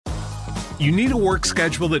You need a work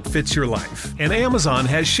schedule that fits your life, and Amazon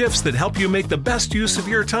has shifts that help you make the best use of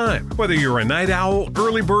your time. Whether you're a night owl,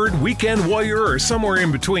 early bird, weekend warrior, or somewhere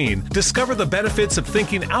in between, discover the benefits of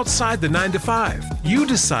thinking outside the 9 to 5. You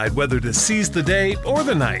decide whether to seize the day or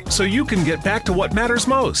the night so you can get back to what matters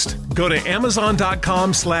most. Go to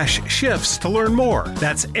amazon.com/shifts to learn more.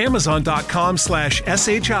 That's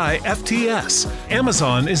amazon.com/SHIFTS.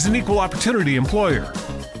 Amazon is an equal opportunity employer.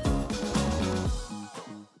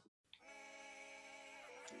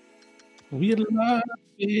 We alive,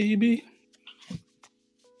 baby.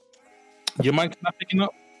 Your mic's not picking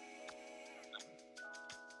up?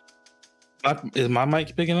 Is my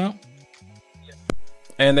mic picking up?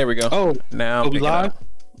 And there we go. Oh, now we live? Up.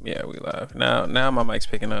 Yeah, we live. Now my mic's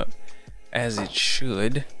picking up as it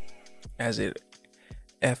should. As it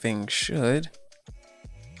effing should.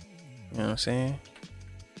 You know what I'm saying?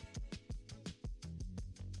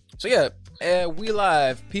 So yeah, we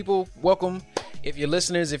live. People, welcome. If you're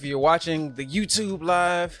listeners, if you're watching the YouTube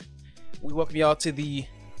live, we welcome y'all to the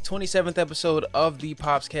 27th episode of the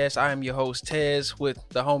Popscast. I am your host, Tez, with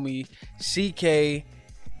the homie CK,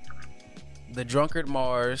 the drunkard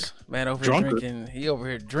Mars. Man, over here drinking. He over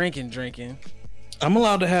here drinking. I'm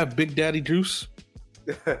allowed to have Big Daddy juice.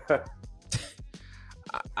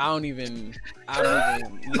 I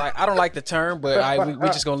don't like the term, but we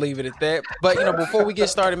just gonna leave it at that. But before we get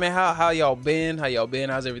started, man, how y'all been?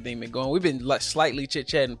 How's everything been going? We've been slightly chit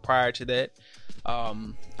chatting prior to that.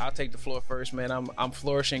 I'll take the floor first, man. I'm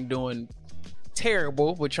flourishing, doing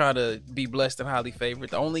terrible, but trying to be blessed and highly favored.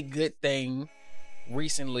 The only good thing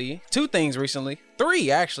recently, 2 things recently,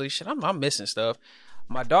 3 actually. Shit, I'm missing stuff.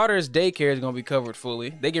 My daughter's daycare is gonna be covered fully.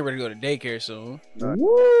 They get ready to go to daycare soon.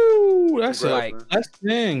 Woo! That's that's the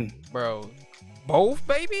thing, bro. Both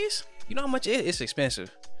babies? You know how much it's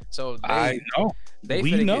expensive. So I know. They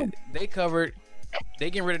covered. They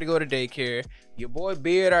getting ready to go to daycare. Your boy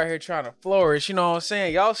Beard out here trying to flourish. You know what I'm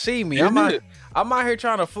saying? Y'all see me? I'm out here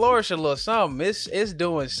trying to flourish a little something. It's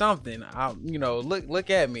doing something. Look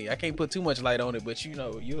at me. I can't put too much light on it, but you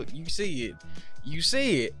see it. You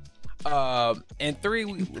see it. And 3,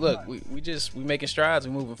 we making strides.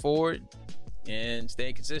 We moving forward and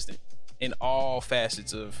staying consistent in all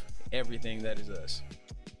facets of everything that is us.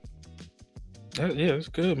 Yeah, it's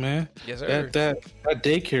good, man. Yes, sir. That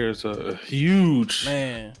daycare is a huge,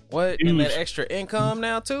 man. What? Huge. And that extra income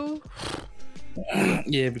now too?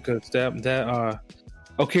 Yeah, because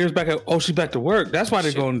Kira's back at. Oh, she's back to work. That's why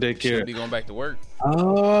they're going to daycare. She'll be going back to work.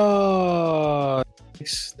 Oh,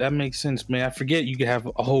 that makes sense, man. I forget you can have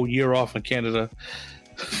a whole year off in Canada.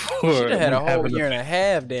 She had a whole year and a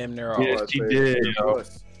half, damn near. Yeah, she did.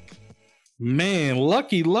 Man,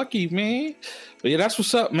 lucky, man. But yeah, that's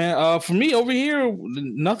what's up, man. For me over here,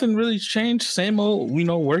 nothing really changed. Same old,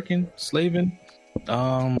 working, slaving.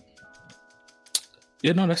 Yeah,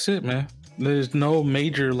 no, that's it, man. There's no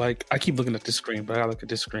major, I keep looking at this screen, but I look at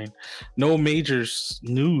this screen. No major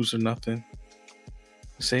news or nothing.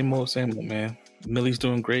 Same old, man. Millie's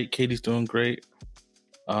doing great. Katie's doing great.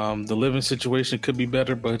 The living situation could be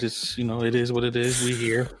better, but it's, it is what it is. We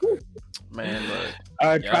here. Man, look.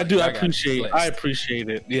 I appreciate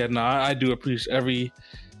it. Yeah, no, I do appreciate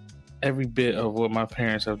every bit of what my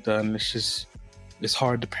parents have done. It's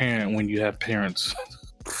hard to parent when you have parents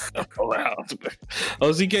around.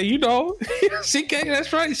 Oh, CK, CK,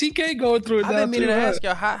 that's right. CK going through it. I've been meaning to ask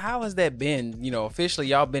y'all, how has that been? Officially,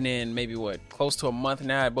 y'all been in maybe close to a month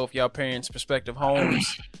now at both y'all parents' prospective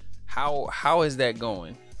homes. How is that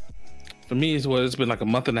going? For me, it's been like a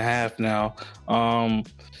month and a half now. I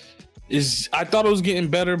thought it was getting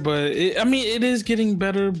better, but it is getting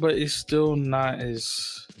better, but it's still not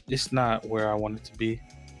it's not where I want it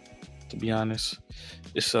to be honest.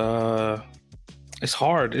 It's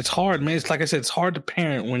hard. It's hard, man. It's like I said, it's hard to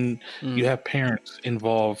parent when you have parents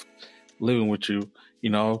involved living with you,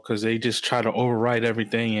 because they just try to override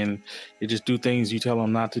everything and they just do things you tell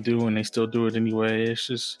them not to do and they still do it anyway.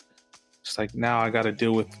 It's like now I got to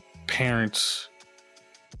deal with parents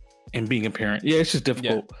and being a parent. Yeah, it's just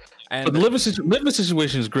difficult. Yeah. But the living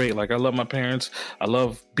situation is great. I love my parents. I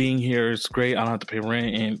love being here. It's great. I don't have to pay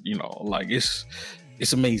rent, and it's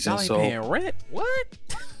amazing. So paying rent? What?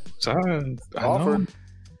 So I know.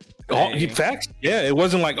 Facts. Yeah, it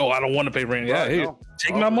wasn't like, I don't want to pay rent. Yeah, here,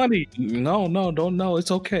 take my money. No, don't. No,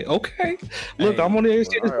 it's okay. Okay. Look, I'm only here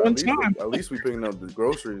this one time. At least we picking up the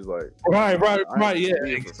groceries. Right. Yeah.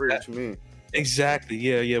 Exactly.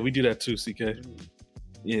 Yeah. We do that too, CK.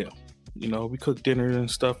 Yeah. We cook dinner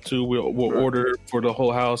and stuff too. We'll order for the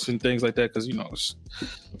whole house and things like that because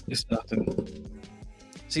it's nothing.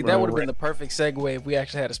 See, that would have been the perfect segue if we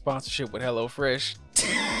actually had a sponsorship with HelloFresh.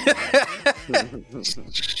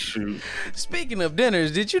 Speaking of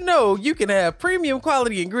dinners, did you know you can have premium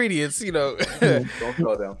quality ingredients? You know, Don't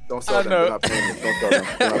sell them. Don't sell them. They're not paying them. Don't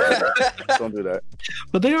sell them. Don't do that.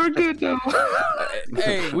 But they are good though.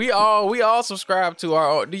 Hey, we all subscribe to our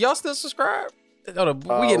own. Do y'all still subscribe? We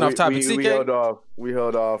getting off topic. We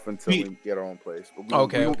held off until we get our own place. But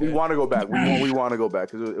we want to go back. We want to go back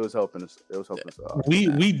because it was helping us. It was helping us out.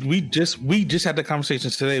 We just had the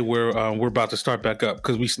conversations today where we're about to start back up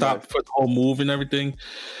because we stopped for the whole move and everything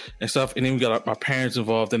and stuff, and then we got our parents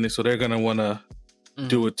involved in it, so they're gonna want to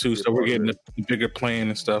do it too. So we're getting a bigger plan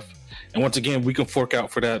and stuff. And once again, we can fork out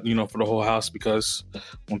for that, for the whole house because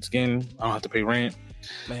once again, I don't have to pay rent.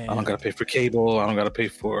 Man. I don't gotta pay for cable. I don't gotta pay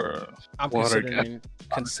for water.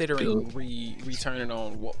 Considering returning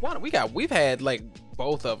on what we've had like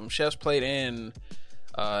both of them, Chef's Plate and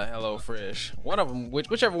Hello Fresh. One of them,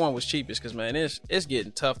 whichever one was cheapest, because man, it's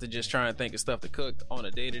getting tough to just try and think of stuff to cook on a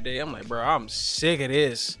day to day. I'm like, bro, I'm sick of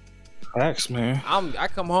this. Facts, man. I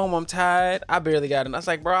come home, I'm tired. I barely got it. I was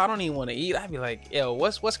like, bro, I don't even want to eat. I'd be like, yo,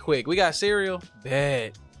 what's quick? We got cereal,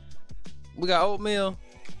 bad. We got oatmeal,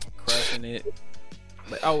 crushing it.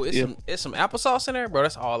 Like, it's some applesauce in there, bro.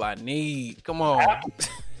 That's all I need. Come on.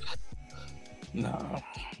 No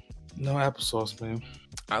applesauce, man.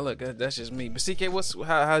 That's just me. But CK,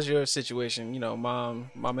 how's your situation?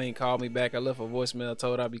 My man called me back. I left a voicemail,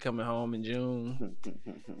 told I'd be coming home in June.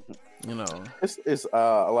 It's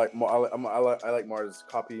I like Mars.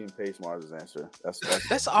 Copy and paste Mars's answer.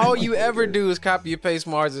 That's all you ever do is copy and paste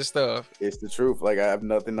Mars's stuff. It's the truth. Like I have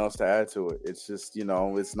nothing else to add to it. It's just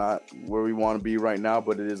it's not where we want to be right now,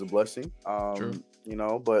 but it is a blessing. True.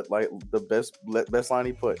 But like the best line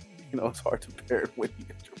he put. It's hard to bear when you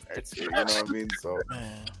get your parents here. You know what I mean? So,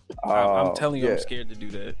 man, I'm telling you, I'm scared to do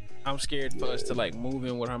that. I'm scared for us to like move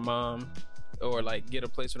in with her mom or like get a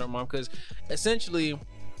place with her mom because essentially,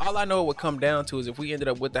 all I know it would come down to is if we ended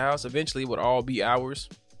up with the house, eventually it would all be ours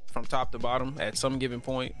from top to bottom at some given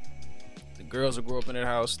point. The girls would grow up in their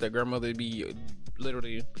house. Their grandmother would be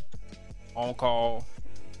literally on call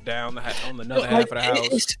down on another half of the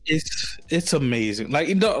house. It's amazing. Like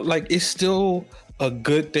it's still a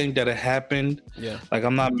good thing that it happened. Yeah. Like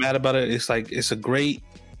I'm not mad about it. It's like it's a great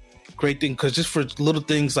thing because just for little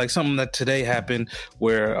things like something that today happened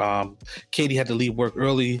where Katie had to leave work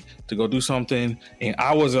early to go do something and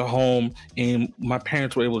I was at home and my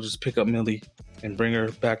parents were able to just pick up Millie and bring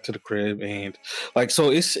her back to the crib and like so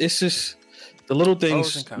it's just the little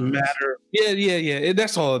things matter. Yeah.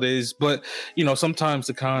 That's all it is. But sometimes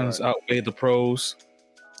the cons outweigh the pros.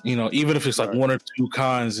 Even if it's like one or two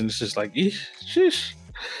cons and it's just like, shish.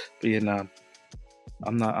 But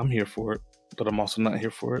I'm here for it, but I'm also not here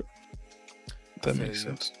for it. If that makes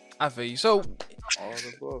sense. I feel you. So,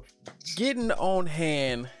 getting on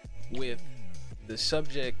hand with the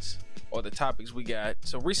subjects or the topics we got.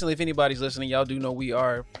 So recently, if anybody's listening, y'all do know we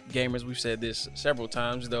are gamers. We've said this several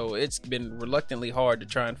times, though it's been reluctantly hard to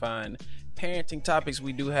try and find parenting topics.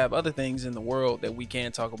 We do have other things in the world that we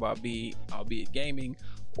can talk about, albeit gaming,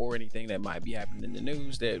 or anything that might be happening in the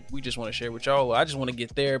news that we just want to share with y'all. I just want to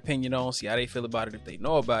get their opinion on, see how they feel about it, if they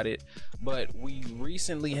know about it. But we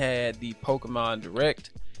recently had the Pokemon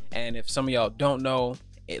Direct, and if some of y'all don't know,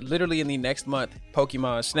 literally in the next month,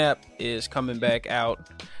 Pokemon Snap is coming back out,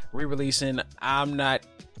 re-releasing. I'm not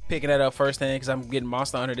picking that up first hand because I'm getting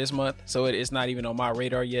Monster Hunter this month, so it's not even on my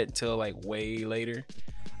radar yet until like way later.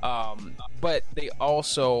 But they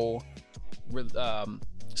also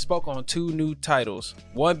spoke on two new titles,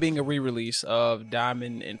 one being a re-release of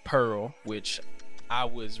Diamond and Pearl, which I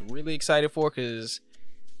was really excited for because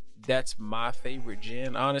that's my favorite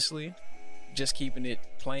gen, honestly. Just keeping it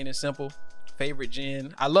plain and simple. Favorite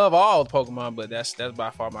gen. I love all Pokemon, but that's by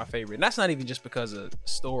far my favorite. And that's not even just because of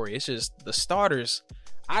story. It's just the starters.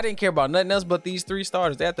 I didn't care about nothing else but these three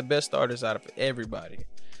starters. They had the best starters out of everybody.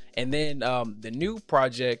 And then the new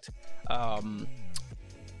project,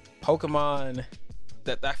 Pokemon,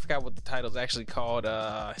 that I forgot what the title's actually called.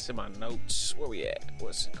 It's in my notes. Where we at?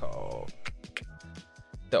 What's it called?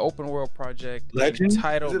 The open world project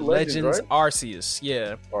titled Legends right? Arceus.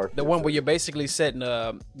 Yeah. Arceus, the one where you're basically setting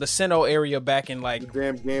the Sinnoh area back in like the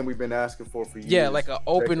damn game we've been asking for years. Yeah, like an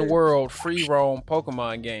open world free roam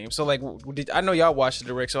Pokemon game. So like I know y'all watched the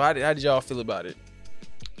direct, so how did y'all feel about it?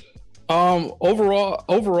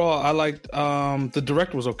 Overall I liked the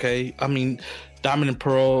direct was okay. I mean, Diamond and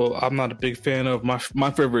Pearl I'm not a big fan of.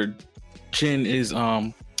 My favorite gen is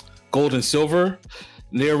Gold and Silver.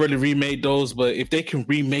 They already remade those, but if they can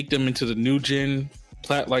remake them into the new gen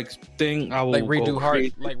like thing, I will redo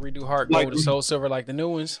Heart Gold and Soul Silver like the new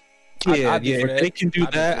ones. Yeah, if they can do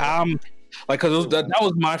that, Like, because that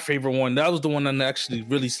was my favorite one. That was the one that actually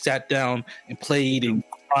really sat down and played and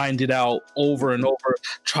grinded out over and over,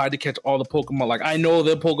 tried to catch all the Pokemon. Like, I know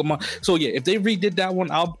the Pokemon. So yeah, if they redid that one,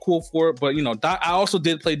 I'm cool for it. But you know, I also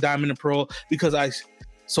did play Diamond and Pearl because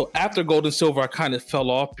so after Gold and Silver, I kind of fell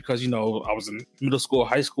off because, you know, I was in middle school,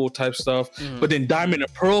 high school type stuff. But then Diamond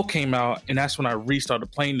and Pearl came out, and that's when I restarted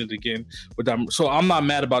playing it again with Diamond. So I'm not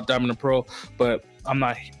mad about Diamond and Pearl, but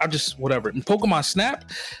I just whatever. And Pokemon Snap,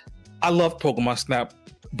 I love Pokemon Snap,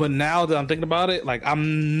 but now that I'm thinking about it, like,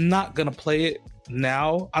 I'm not gonna play it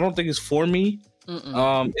now. I don't think it's for me.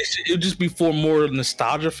 It'll just be for more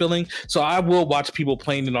nostalgia feeling. So I will watch people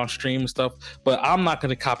playing it on stream and stuff, but I'm not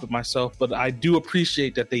gonna cop it myself. But I do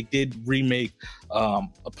appreciate that they did remake a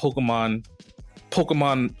Pokemon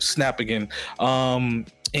Snap again. And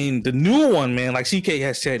the new one, man, like CK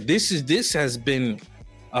has said, this has been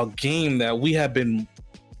a game that we have been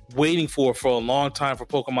waiting for a long time for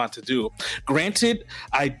Pokemon to do. Granted,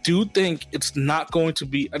 I do think it's not going to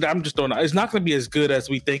be, I'm just throwing out, it's not going to be as good as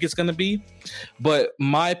we think it's going to be, but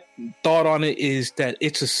my thought on it is that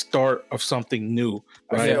it's a start of something new.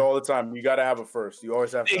 Right? I say it all the time, you got to have a first. You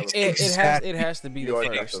always have to have a first. It has to be the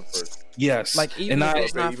first. Yes. Like, even if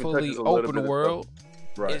it's not fully open world,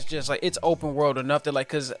 right. It's just like, it's open world enough that, like,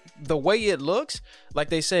 because the way it looks, like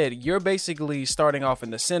they said, you're basically starting off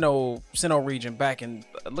in the Sinnoh region back in,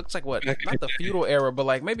 it looks like what, not the feudal era, but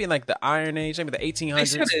like maybe in like the Iron Age, maybe the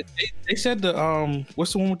 1800s. They said the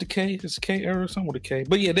what's the one with the K? It's K era or something with a K.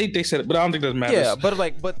 But yeah, they said it, but I don't think that matters. Yeah,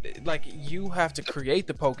 but you have to create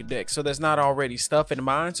the Pokedex, so there's not already stuff in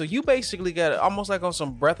mind. So you basically got almost like on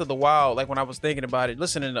some Breath of the Wild. Like, when I was thinking about it,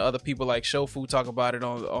 listening to other people like Shofu talk about it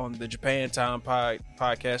on the Japan Time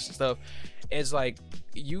podcast and stuff, it's like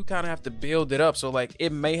you kind of have to build it up. So like,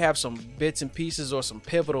 it may have some bits and pieces or some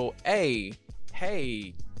pivotal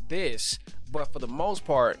this, but for the most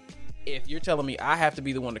part, if you're telling me I have to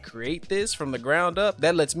be the one to create this from the ground up,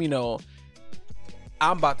 that lets me know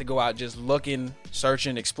I'm about to go out just looking,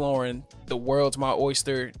 searching, exploring. The world's my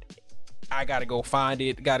oyster. I gotta go find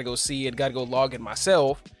it, gotta go see it, gotta go log it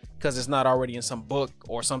myself, because it's not already in some book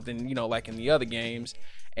or something, you know, like in the other games,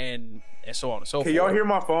 and so on and so forth. Can y'all hear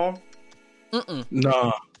my phone?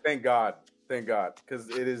 No. Thank God, because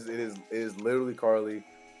it is literally Carly,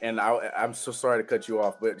 and I'm so sorry to cut you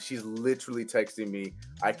off, but she's literally texting me.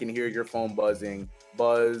 I can hear your phone buzzing.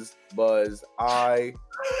 Buzz, I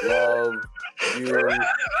love you.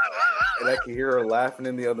 And I can hear her laughing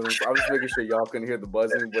in the other room. So I was making sure y'all couldn't hear the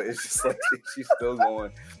buzzing, but it's just like she's still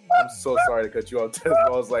going. I'm so sorry to cut you off, Tess. I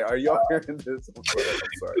was like, are y'all hearing this? I'm sorry.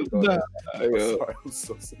 I'm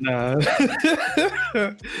so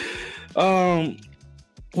sorry.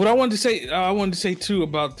 What I wanted to say too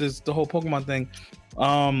about the whole Pokemon thing.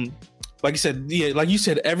 Like you said, yeah, like you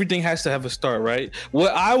said, everything has to have a start, right?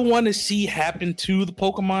 What I want to see happen to the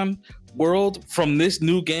Pokemon world from this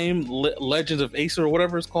new game, Legends of Acer or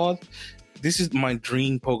whatever it's called. This is my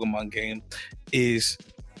dream Pokemon game. It's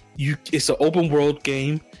an open world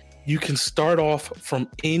game. You can start off from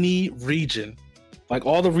any region, like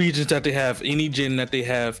all the regions that they have, any gen that they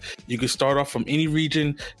have. You can start off from any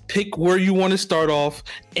region, pick where you want to start off,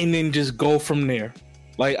 and then just go from there.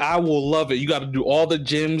 Like, I will love it. You got to do all the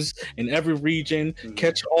gyms in every region,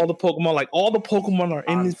 catch all the Pokemon. Like, all the Pokemon are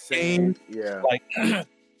in this game. Yeah. Like,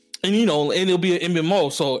 and you know, and it'll be an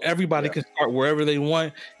MMO, so everybody can start wherever they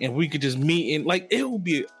want, and we could just meet. And like, it will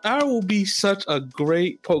be such a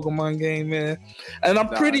great Pokemon game, man. And I'm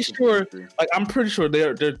pretty sure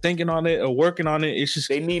they're thinking on it or working on it. It's just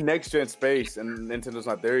they need next gen space, and Nintendo's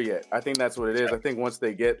not there yet. I think that's what it is. I think once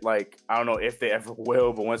they get, like, I don't know if they ever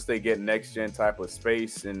will, but once they get next gen type of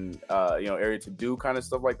space and area to do kind of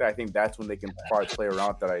stuff like that, I think that's when they can probably play around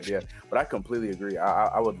with that idea. But I completely agree.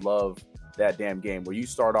 I would love that damn game where you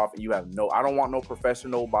start off and you have I don't want no professor,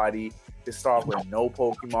 nobody. Just start off with no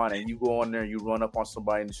Pokemon, and you go in there and you run up on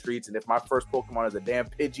somebody in the streets, and if my first Pokemon is a damn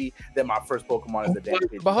Pidgey, then my first Pokemon is a damn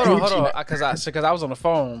Pidgey. But hold on, because I was on the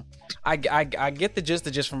phone. I get the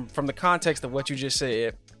gist from the context of what you just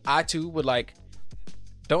said. I too would like,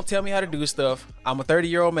 don't tell me how to do stuff. I'm a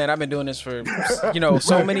 30-year-old man. I've been doing this for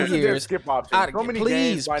so many years. Skip options.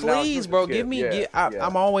 Please, bro, give me.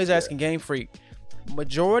 I'm always asking Game Freak.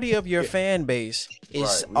 Majority of your fan base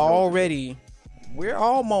is already, we're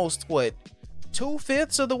almost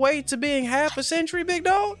 2/5 of the way to being half a century, big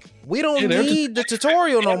dog. We don't need the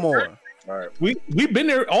tutorial no more. All right. We've been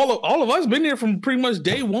there, all of us been there from pretty much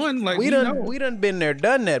day one. Like, we done been there,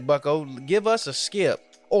 done that, bucko. Give us a skip,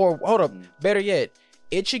 or hold up, better yet,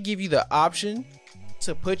 it should give you the option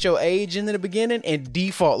to put your age in the beginning and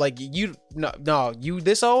default. Like, you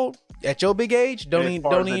this old at your big age, don't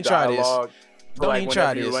even try this. Don't even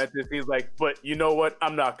try this. He's like, but you know what?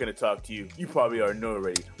 I'm not gonna talk to you. You probably already know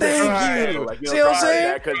already. Thank you. See what I'm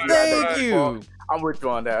saying? Thank you. I'm with you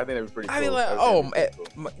on that. I think that'd be pretty cool. I mean,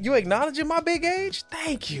 like, you acknowledging my big age?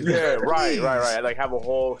 Thank you. Yeah, right. Like have a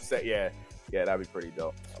whole set. Yeah, that'd be pretty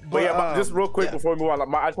dope. But yeah, just real quick before we move on, I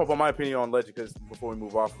just want to put my opinion on Legend because before we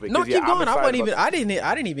move off of it. No, keep going. I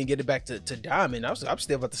didn't even get it back to Diamond. I'm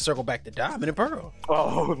still about to circle back to Diamond and Pearl.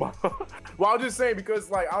 Oh, my. Well, I was just saying because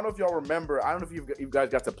like I don't know if y'all remember. I don't know if you guys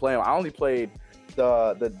got to play them. I only played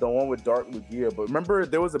the one with Dark Lugia, but remember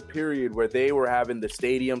there was a period where they were having the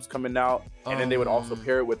stadiums coming out, and then they would also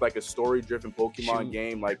pair it with like a story-driven Pokemon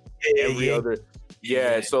game, like every other.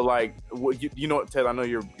 Yeah, so like you know, Ted, I know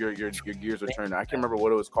your gears are turning. I can't remember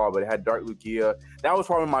what it was called, but it had Dark Lugia. That was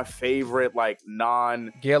probably my favorite, like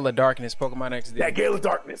Gale of Darkness Pokemon XD. That Gale of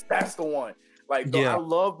Darkness, that's the one. Like, I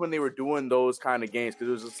love when they were doing those kind of games because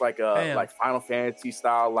it was just like a like Final Fantasy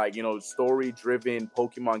style, like, you know, story-driven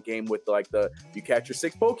Pokemon game with like you catch your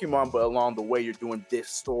 6 Pokemon, but along the way you're doing this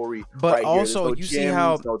story. But right also, no you see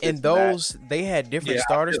how in those they had different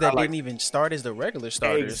starters that didn't even start as the regular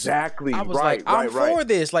starters. Exactly. I was I'm for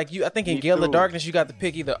this. Like I think in Gale of Darkness you got to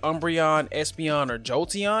pick either Umbreon, Espeon, or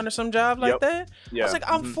Jolteon or some job like that. Yeah. I was like,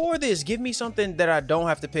 I'm for this. Give me something that I don't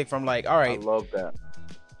have to pick from. Like, all right, I love that.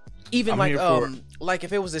 Even like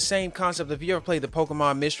if it was the same concept, if you ever played the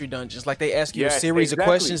Pokemon Mystery Dungeons, like they ask you a series of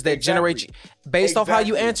questions that generate based off how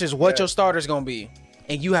you answers what your starter's gonna be,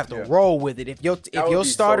 and you have to roll with it. If your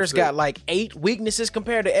starter's got like 8 weaknesses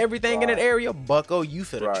compared to everything in that area, bucko, you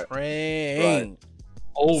for the train.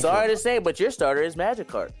 Sorry to say, but your starter is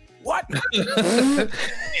Magikarp. What?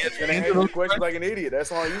 It's gonna answer questions like an idiot.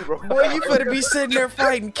 That's on you, bro. Boy, you better be sitting there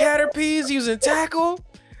fighting Caterpies using tackle.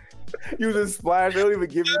 Using Splash, they don't even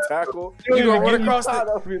give you tackle. You gonna run across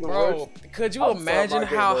bro? Could you imagine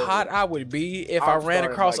how hot I would be if I ran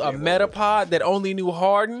across a Metapod that only knew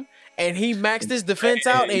Harden and he maxed his defense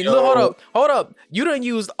out? And look, hold up, you done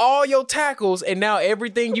used all your tackles and now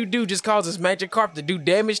everything you do just causes Magikarp to do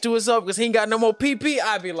damage to himself because he ain't got no more PP.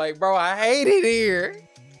 I'd be like, bro, I hate it here.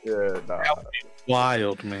 Yeah, nah.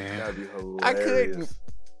 Wild, man. That'd be hilarious.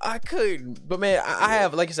 I couldn't, but man, I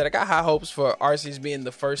have, like I said, I got high hopes for Arceus being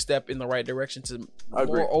the first step in the right direction to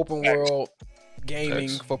more open world gaming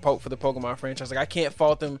for the Pokemon franchise. Like I can't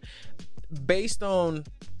fault them based on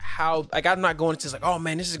how, like I'm not going to like, oh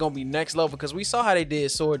man, this is gonna be next level because we saw how they did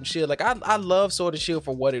Sword and Shield. Like I love Sword and Shield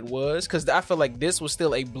for what it was because I feel like this was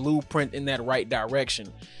still a blueprint in that right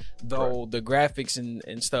direction, though the graphics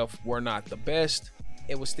and stuff were not the best.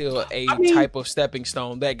 It was still type of stepping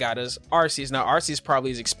stone that got us Arceus. Now, Arceus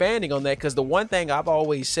probably is expanding on that because the one thing I've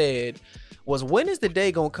always said was when is the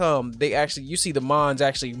day going to come you see the Mons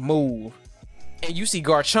actually move and you see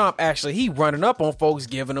Garchomp he running up on folks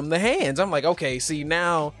giving them the hands. I'm like, okay, see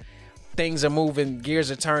now things are moving,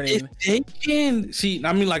 gears are turning. If they can, see,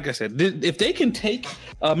 I mean, like I said, if they can take,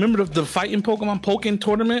 remember the fighting Pokemon Pokken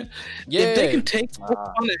tournament? Yeah. If they can take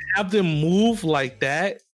Pokemon and have them move like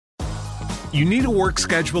that, You need a work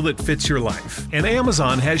schedule that fits your life, and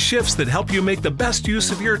Amazon has shifts that help you make the best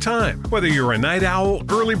use of your time. Whether you're a night owl,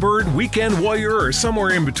 early bird, weekend warrior, or somewhere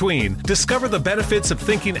in between, discover the benefits of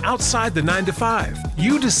thinking outside the 9 to 5.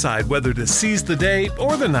 You decide whether to seize the day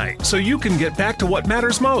or the night so you can get back to what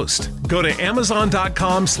matters most. Go to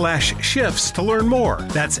Amazon.com/shifts to learn more.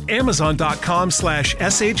 That's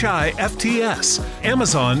Amazon.com/SHIFTS.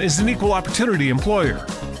 Amazon is an equal opportunity employer.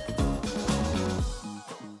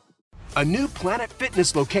 A new Planet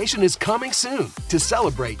Fitness location is coming soon. To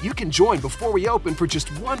celebrate, you can join before we open for just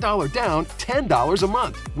 $1 down, $10 a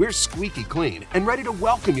month. We're squeaky clean and ready to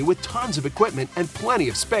welcome you with tons of equipment and plenty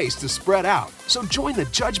of space to spread out. So join the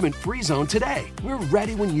judgment-free zone today. We're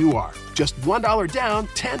ready when you are. Just $1 down,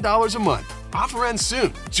 $10 a month. Offer ends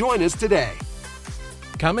soon. Join us today.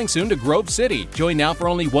 Coming soon to Grove City. Join now for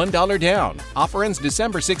only $1 down. Offer ends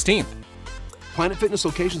December 16th. Planet Fitness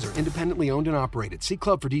locations are independently owned and operated. See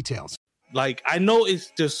club for details. Like, I know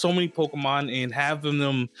there's so many Pokemon, and having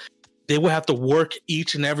them, they would have to work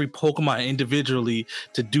each and every Pokemon individually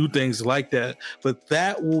to do things like that. But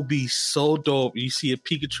that will be so dope. You see a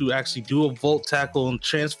Pikachu actually do a Volt Tackle and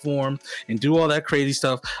transform and do all that crazy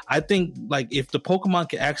stuff. I think, like, if the Pokemon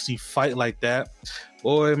can actually fight like that,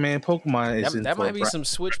 boy, man, Pokemon is that might be some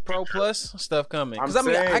Switch Pro Plus stuff coming. Because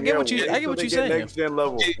I get what you're saying. Next gen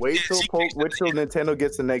level. Wait till Nintendo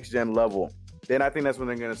gets the next gen level. Then I think that's when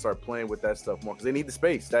they're gonna start playing with that stuff more because they need the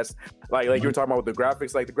space. That's like you were talking about with the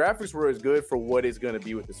graphics. Like the graphics were as good for what it's gonna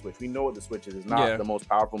be with the Switch. We know what the Switch is. It's not the most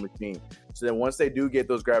powerful machine. So then once they do get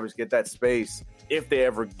those graphics, get that space, if they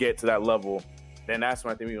ever get to that level, then that's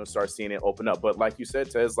when I think we're gonna start seeing it open up. But like you said,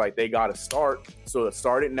 Tez, like they got to start. So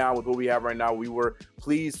start it now with what we have right now. We were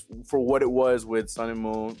pleased for what it was with Sun and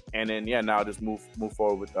Moon, and then now just move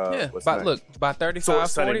forward with by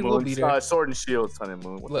 35, 40, we'll be there. Sword and Shield, Sun and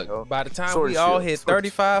Moon. Look, by the time we all hit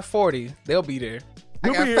 35, 40, they'll be there. I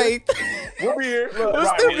got faith. We'll be here. We'll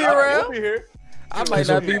still be around. We'll be here. I might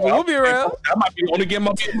not be, but we'll be around. I might be the only game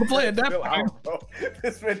I'm able to play at that point.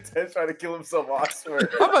 This man Ted trying to kill himself. I swear.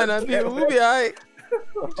 I might not be, but we'll be all right.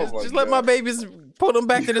 Just let my babies pull them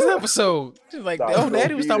back to this episode. Just like,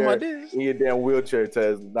 Daddy was talking about this. In your damn wheelchair,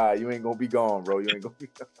 Tez. Nah, you ain't gonna be gone, bro. You ain't gonna be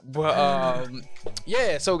gone.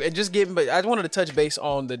 But so just getting, but I wanted to touch base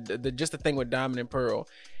on the just the thing with Diamond and Pearl.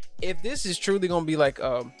 If this is truly gonna be like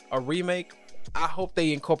a remake, I hope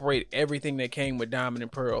they incorporate everything that came with Diamond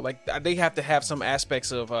and Pearl. Like they have to have some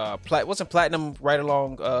aspects of wasn't Platinum right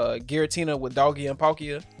along Giratina with Doggy and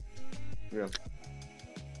Palkia? Yeah.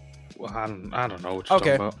 Well, I don't know what you're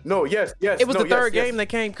talking about. No, yes. It was the third game that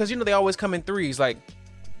came because they always come in threes, like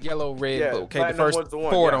yellow, red. Yeah, the first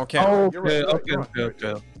four don't count.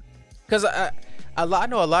 Okay. Because I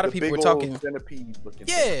know a lot of people were talking.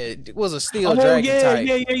 It was a steel dragon type.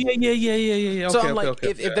 Yeah. So I'm like,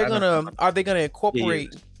 if they're are they gonna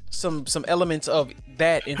incorporate some elements of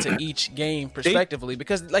that into each game prospectively?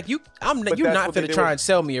 Because like you're not gonna try and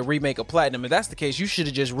sell me a remake of Platinum. If that's the case, you should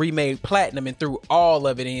have just remade Platinum and threw all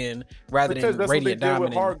of it in rather than Radiant Diamond.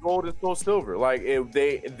 With Heart Gold and Soul Silver, like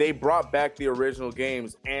they brought back the original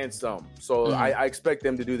games and some. So I expect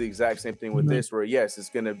them to do the exact same thing with this, where yes, it's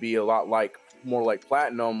gonna be a lot more like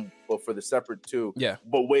Platinum, but for the separate two,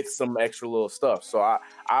 but with some extra little stuff. So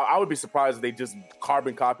I would be surprised if they just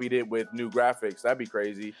carbon copied it with new graphics. That'd be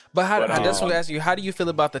crazy. But I just want to ask you, how do you feel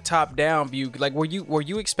about the top down view? Like, were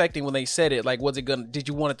you expecting when they said it? Like, did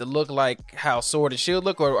you want it to look like how Sword and Shield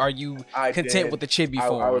look, or are you content with the chibi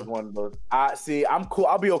form? I was one of those. I'm cool.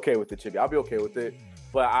 I'll be okay with the chibi. I'll be okay with it.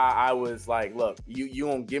 But I was like, look, you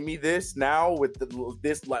gonna give me this now with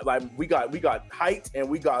this like we got height and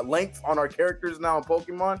we got length on our characters now in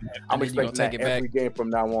Pokemon. I'm expecting that every game from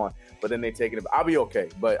now on. But then they take it. I'll be okay.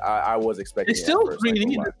 But I was expecting. It's still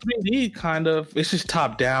 3D. 3D kind of. It's just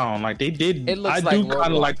top down. Like they did. It looks I do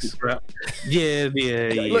kind of like this rap. Yeah.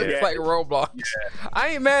 It looks like Roblox. Yeah. I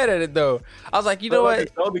ain't mad at it though. I was like, you know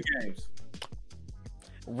what? Zelda games.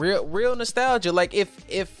 Real nostalgia. Like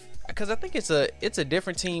if. Because I think it's a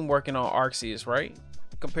different team working on Arceus, right?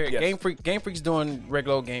 Game Freak's doing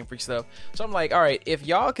regular Game Freak stuff. So I'm like, all right, if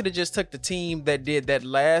y'all could have just took the team that did that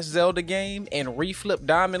last Zelda game and reflipped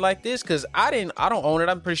Diamond like this, because I don't own it.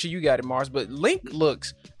 I'm pretty sure you got it, Mars. But Link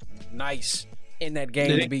looks nice in that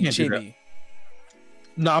game to be chibi.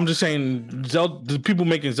 No, I'm just saying, the people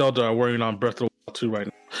making Zelda are working on Breath of the Wild 2 right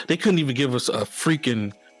now. They couldn't even give us a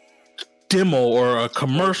freaking demo or a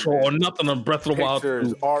commercial or nothing on Breath of the Wild.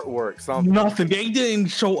 Pictures, artwork, something. Nothing. They didn't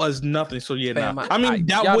show us nothing. So yeah, Fam, I mean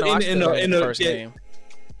that would in the first game.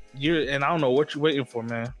 And I don't know what you're waiting for,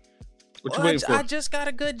 man. What you waiting for? I just got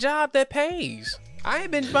a good job that pays. I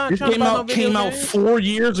ain't been trying to buy no video came out 4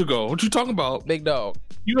 years ago. What you talking about, big dog?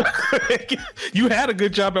 You had a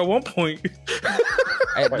good job at one point.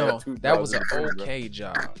 No, that was an okay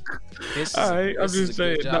job. All right, I'm just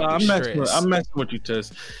saying. No, I'm messing with you,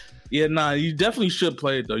 Tess. Yeah, you definitely should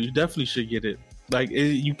play it though. You definitely should get it. Like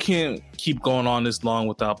you can't keep going on this long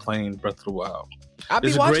without playing Breath of the Wild. I'll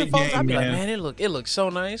be watching folks. I'll be like, man, it looks so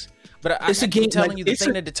nice. But I keep telling you, the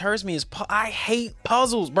thing that deters me is I hate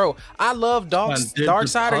puzzles, bro. I love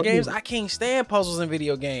Darksider games. I can't stand puzzles in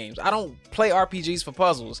video games. I don't play RPGs for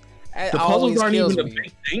puzzles. The puzzles aren't even a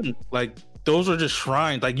big thing. Like those are just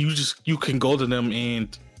shrines. Like you can go to them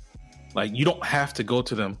and like you don't have to go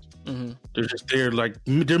to them. Mm-hmm. They're just there, like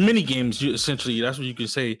they're mini games. Essentially, that's what you can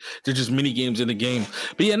say. They're just mini games in the game.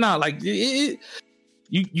 But yeah,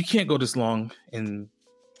 you can't go this long and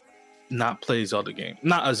not play Zelda game.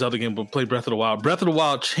 Not a Zelda game, but play Breath of the Wild. Breath of the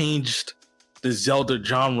Wild changed the Zelda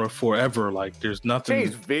genre forever. Like there's nothing.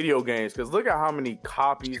 Changed video games because look at how many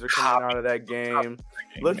copies are coming out of that game.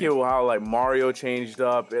 Look at how like Mario changed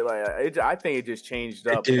up. I think it just changed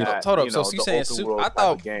up. Hold up. So you saying I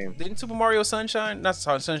thought didn't Super Mario Sunshine, not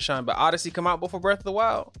Sunshine, but Odyssey come out before Breath of the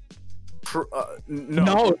Wild?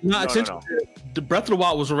 No. The Breath of the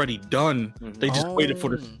Wild was already done. Mm-hmm. They just waited for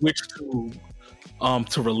the Switch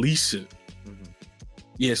to release it. Mm-hmm.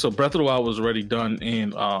 Yeah, so Breath of the Wild was already done,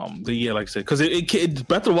 and like I said, because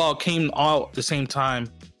Breath of the Wild came out the same time.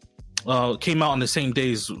 Came out on the same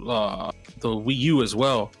days the Wii U as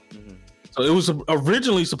well. Mm-hmm. So it was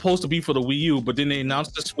originally supposed to be for the Wii U, but then they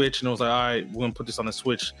announced the Switch and it was like, all right, we're gonna put this on the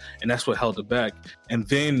Switch, and that's what held it back. And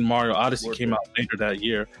then Mario Odyssey came out later that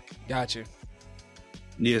year. Gotcha.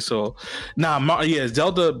 Yeah, so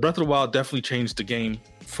Zelda Breath of the Wild definitely changed the game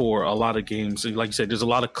for a lot of games. Like you said, there's a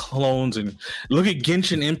lot of clones, and look at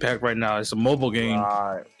Genshin Impact right now. It's a mobile game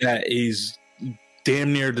that is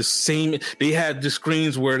damn near the same. They had the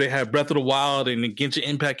screens where they had Breath of the Wild and the Genshin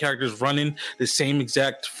Impact characters running the same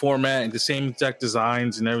exact format and the same exact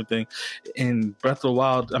designs and everything. And Breath of the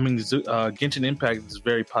Wild, Genshin Impact is a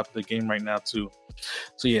very popular game right now too.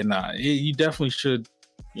 So yeah, you definitely should,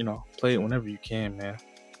 play it whenever you can, man.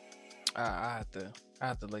 I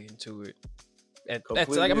have to look into it. That's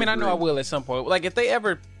like, I know I will at some point. Like if they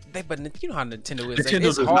ever, but you know how Nintendo is.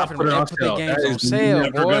 It's hard for them to put their games on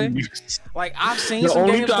sale, boy. Like I've seen some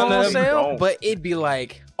games go on sale, but it'd be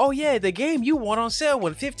like, oh yeah, the game you want on sale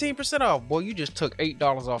went 15% off. Boy, you just took $8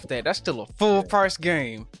 off that. That's still a full price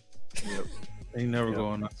game. Yep. They never go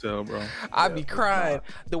on sale, bro. I'd be crying.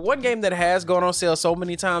 The one game that has gone on sale so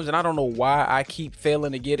many times, and I don't know why I keep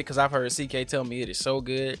failing to get it, because I've heard CK tell me it is so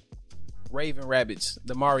good. Raven Rabbids,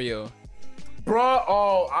 the Mario. Bro,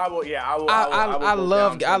 I will. I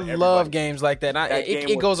love games like that.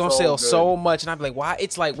 It goes on sale so much, and I'm like, why?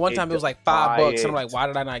 It's like one time it was like $5, and I'm like, why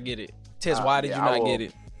did I not get it? Tez, why did you not get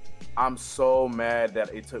it? I'm so mad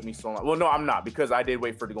that it took me so long. Well, no, I'm not, because I did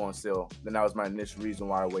wait for it to go on sale. Then that was my initial reason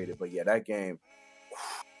why I waited. But yeah, that game,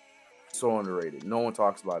 so underrated. No one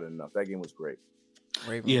talks about it enough. That game was great.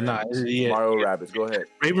 Mario Rabbids, go ahead.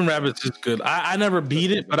 Raven Rabbids is good. I never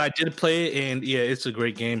beat it, but I did play it, and yeah, it's a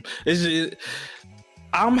great game.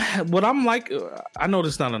 I'm like, I know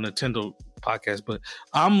this is not a Nintendo podcast, but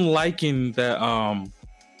I'm liking that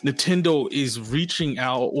Nintendo is reaching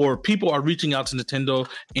out, or people are reaching out to Nintendo,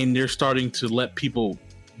 and they're starting to let people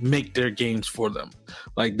make their games for them.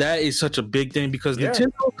 Like that is such a big thing, because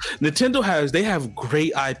Nintendo have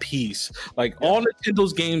great IPs. Like all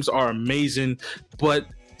Nintendo's games are amazing, but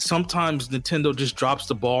sometimes Nintendo just drops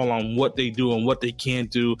the ball on what they do and what they can't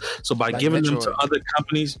do. So by giving them to other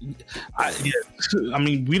companies,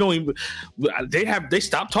 we don't even. They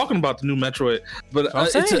stopped talking about the new Metroid, but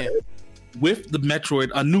with the Metroid,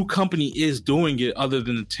 a new company is doing it other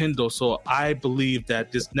than Nintendo. So I believe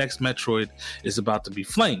that this next Metroid is about to be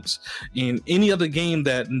flames. And any other game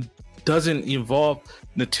that doesn't involve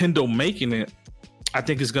Nintendo making it, I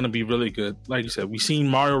think is going to be really good. Like you said, we've seen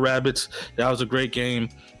Mario Rabbids. That was a great game.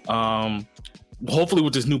 Hopefully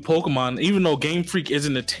with this new Pokemon, even though Game Freak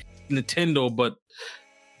isn't Nintendo, but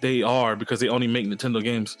they are, because they only make Nintendo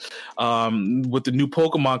games. With the new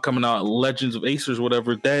Pokemon coming out, Legends of Acers,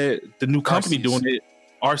 whatever, the new company doing it,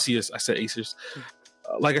 Arceus. I said Acers.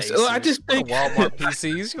 Like I said, I just think Walmart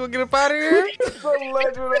PCs. You gonna get up out of here? The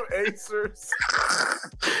Legend of Acers.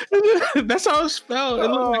 That's how it's spelled.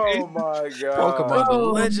 Oh my god! Pokemon, the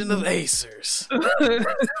Legend of Acers.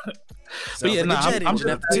 But yeah, I'm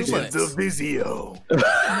just Legends of Vizio.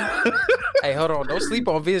 Hey, hold on! Don't sleep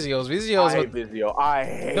on Vizios. I hate Vizio. I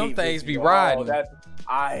hate them things. Vizio. Be riding.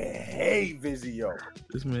 I hate Vizio.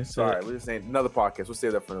 This man said, sorry, we're just saying another podcast. We'll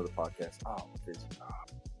save that for another podcast.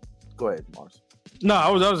 Go ahead, Mars.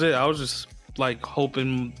 No, that was it. I was just like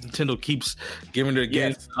hoping Nintendo keeps giving their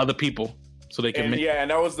games to other people so they can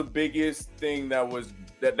and that was the biggest thing that was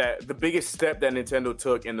that the biggest step that Nintendo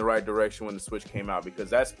took in the right direction when the Switch came out, because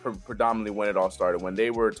that's predominantly when it all started, when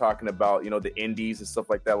they were talking about, the indies and stuff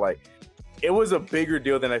like that. Like, it was a bigger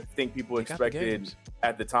deal than I think people expected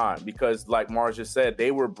at the time, because like Mars just said,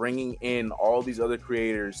 they were bringing in all these other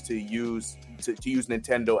creators to use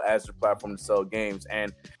Nintendo as their platform to sell games.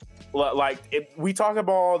 And like, we talk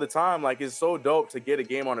about all the time, like, it's so dope to get a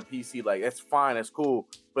game on a PC. Like, that's fine, that's cool.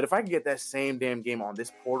 But if I can get that same damn game on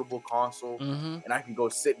this portable console, and I can go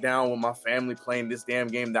sit down with my family playing this damn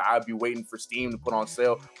game that I'd be waiting for Steam to put on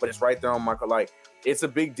sale, but it's right there on my, like, it's a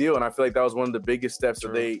big deal. And I feel like that was one of the biggest steps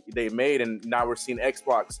that they made. And now we're seeing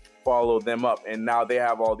Xbox follow them up. And now they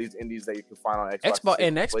have all these indies that you can find on Xbox.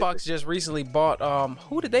 Xbox just recently bought,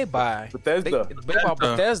 who did they buy? Bethesda. They bought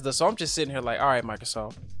Bethesda. So I'm just sitting here like, all right,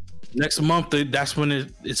 Microsoft. Next month, that's when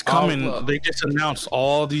it's coming. They just announced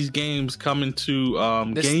all these games coming to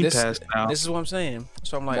Game Pass now. This is what I'm saying.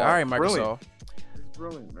 So I'm like, all right, Microsoft.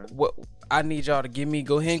 Brilliant, man. What I need y'all to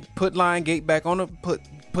go ahead and put Lionsgate on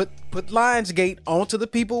put Lionsgate onto the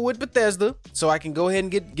people with Bethesda, so I can go ahead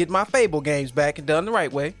and get my Fable games back and done the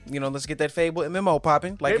right way. Let's get that Fable MMO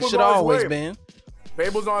popping like it should always been.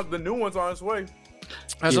 Fable's on, the new one's on its way.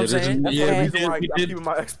 That's what I'm saying. That's the reason why I'm keeping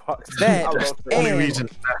my Xbox.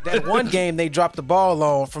 That one game they dropped the ball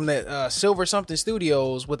on from that Silver Something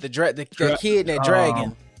Studios with the kid and that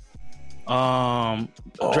dragon.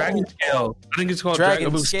 Dragon Scale. I think it's called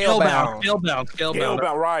Dragon Scalebound. Scalebound.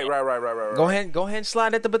 Right. Go ahead and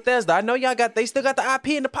slide at the Bethesda. I know they still got the IP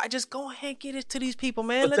in the pot. Just go ahead and get it to these people,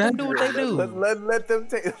 man. Let them do what they do. Let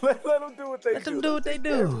them do what they do. Let them do what they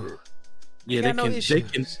do.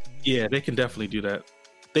 Yeah, they can definitely do that.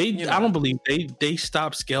 I don't believe they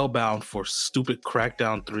stopped Scalebound for stupid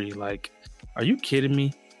Crackdown 3. Like, are you kidding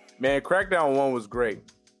me? Man, Crackdown 1 was great.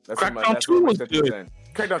 Crackdown 2 was good.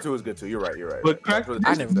 Crackdown 2 was good too. You're right. But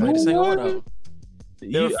I never played a single one of them.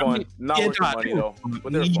 They were fun. Not worth the money though.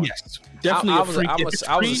 But they were fun. Yes, definitely. I was a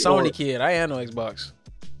Sony kid. I had no Xbox.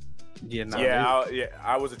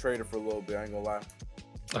 I was a trader for a little bit. I ain't gonna lie.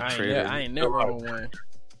 I ain't never owned one.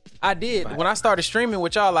 I did. When I started streaming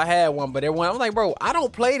with y'all, I had one, but everyone, I'm like, bro, I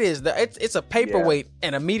don't play this. It's a paperweight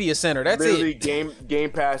and a media center. That's literally, it.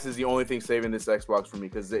 Game Pass is the only thing saving this Xbox for me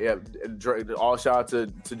because all shout out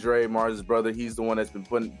to Dre, Mars' brother. He's the one that's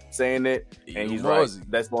been saying it, and he's right.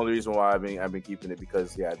 That's the only reason why I've been keeping it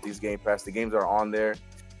because these Game Pass, the games are on there.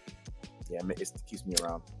 Yeah, it keeps me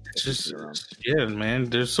around.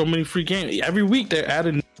 Man. There's so many free games every week. They're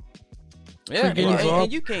adding. Yeah,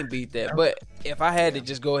 and you can't beat that. But if I had to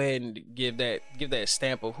just go ahead and give that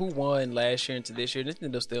stamp of who won last year into this year,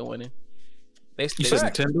 Nintendo's still winning. They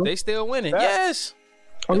still winning. Fact. Yes.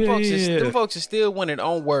 Them folks are still winning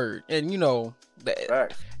on word. And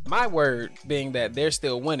my word being that they're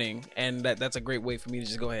still winning, and that's a great way for me to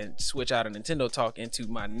just go ahead and switch out of Nintendo talk into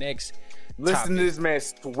my next Listen to this man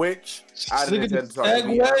switch out of Nintendo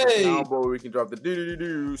Talk. Where we can drop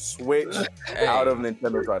the switch out of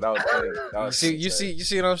Nintendo Talk. That was funny. You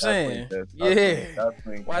see what I'm saying?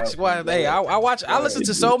 I listen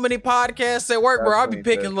to so many podcasts at work, bro. I'll be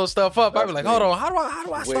picking little stuff up. I'll be like, hold on, how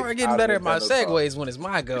do I start getting better at my segues when it's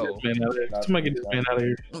my goal? Somebody get this man out of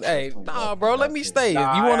here. Hey, nah, bro, let me stay.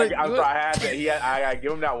 I gotta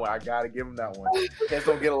give him that one. I gotta give him that one. Cats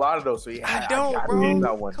don't get a lot of those, so I don't, bro. Give him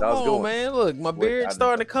that one. Come on, man. Look, my beard's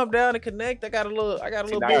starting to come down and connect. I got a little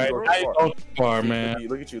bit. Far, man.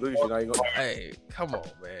 Look at you. Now you go. Hey, come on,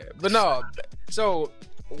 man. But no, so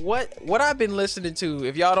what I've been listening to,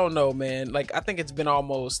 if y'all don't know, man, like I think it's been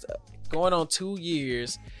almost going on 2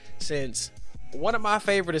 years since one of my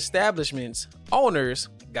favorite establishments owners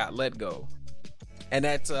got let go. And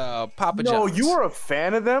that's Papa John's. No, you were a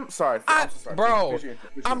fan of them? Sorry. Bro,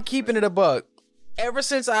 I'm keeping it a buck. Ever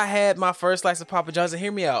since I had my first slice of Papa John's, and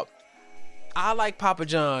hear me out, I like Papa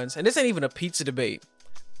John's, and this ain't even a pizza debate.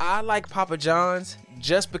 I like Papa John's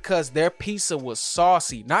just because their pizza was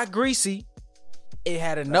saucy, not greasy. It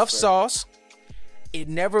had enough sauce. It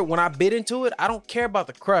never, when I bit into it, I don't care about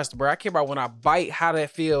the crust, bro. I care about when I bite, how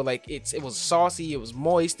that feel. Like it was saucy, it was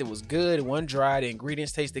moist, it was good, it wasn't dry, the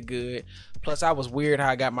ingredients tasted good. Plus, I was weird how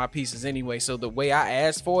I got my pieces anyway, so the way I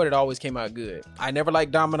asked for it, it always came out good. I never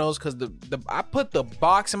liked Domino's because I put the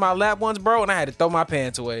box in my lap once, bro, and I had to throw my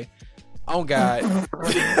pants away. Oh God,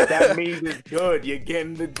 that means it's good. You're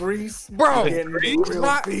getting the grease, bro.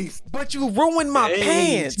 But you ruined my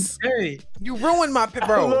pants. Hey, you ruined my pants,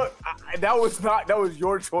 bro. Look, that was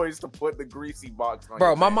your choice to put the greasy box on.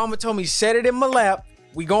 Bro, my mama told me set it in my lap.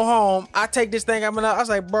 We go home. I take this thing. I was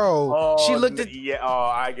like, bro. She looked at. Yeah. Oh,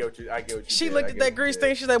 I get what you. She looked at that grease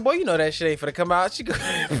thing. She's like, boy, you know that shit ain't finna come out. She go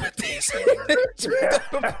put this. She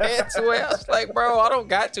put the pants away. I was like, bro, I don't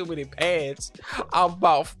got too many pants. I'm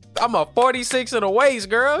a 46 in the waist,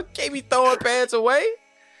 girl. Can't be throwing pants away.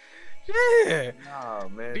 Yeah. Nah,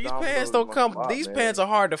 man. These pants don't come. These pants are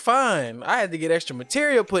hard to find. I had to get extra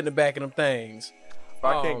material put in the back of them things. If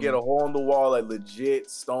I can't get a hole in the wall, like legit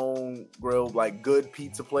stone grilled, like good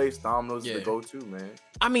pizza place, Domino's is the go-to, man.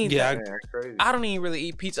 I mean, that's crazy. I don't even really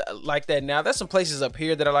eat pizza like that now. There's some places up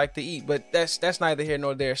here that I like to eat, but that's neither here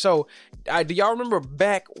nor there. So, do y'all remember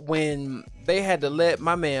back when they had to let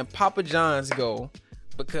my man Papa John's go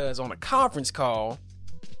because on a conference call,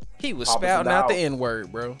 he was spouting out the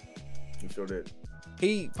N-word, bro. He sure did.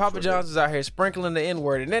 Papa John's is out here sprinkling the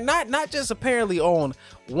N-word, and then not just apparently on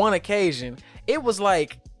one occasion. It was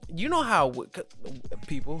like, you know how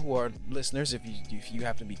people who are listeners, if you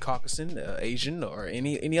happen to be Caucasian, Asian, or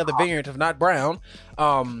any other variant of not brown,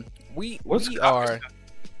 we are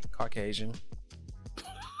Caucasian.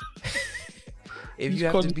 If you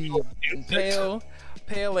have to be pale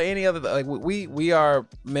or any other, like we are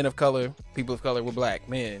men of color, people of color, we're black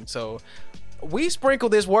men, so we sprinkle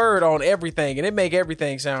this word on everything, and it make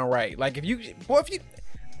everything sound right. Like if you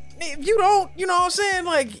don't, you know what I'm saying,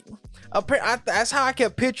 like. That's how I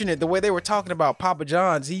kept picturing it. The way they were talking about Papa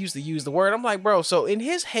John's, he used to use the word. I'm like, bro, so in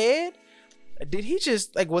his head, did he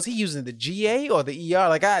just was he using the GA or the ER?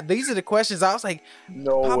 Like, these are the questions. I was like,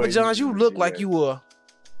 no Papa John's, you look like you were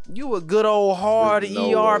You a good old hard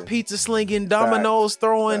ER pizza slinging, Domino's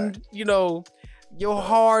throwing, you know, your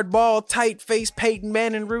hard ball, tight face Peyton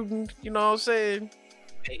Manning rooting. You know what I'm saying?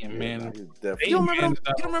 Peyton Manning. You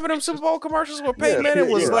remember them Super Bowl commercials where Peyton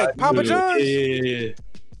Manning was like Papa John's? Yeah.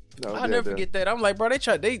 I'll never forget that. I'm like, bro,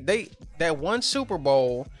 they that one Super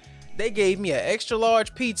Bowl, they gave me an extra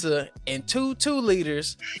large pizza and 2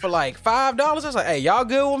 liters for like $5. I was like, hey, y'all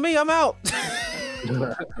good with me? I'm out.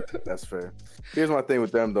 That's fair. Here's my thing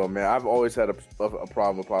with them though, man. I've always had a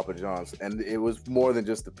problem with Papa John's, and it was more than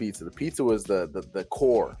just the pizza. The pizza was the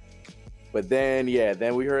core. But then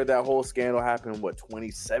we heard that whole scandal happen,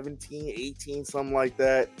 2017, 18, something like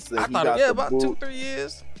that. So I thought, about 2-3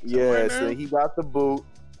 years. Yeah, so he got the boot.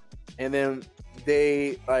 And then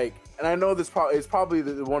they and I know it's probably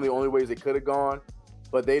one of the only ways it could have gone,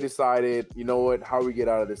 but they decided, you know what, how we get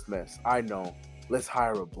out of this mess? I know. Let's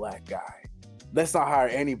hire a black guy. Let's not hire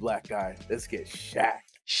any black guy. Let's get Shaq.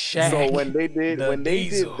 So when they did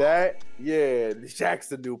that, Shaq's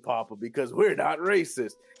the new Papa because we're not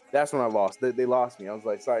racist. That's when I lost. They lost me. I was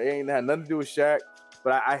like, sorry, it ain't had nothing to do with Shaq.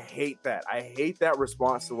 But I hate that. I hate that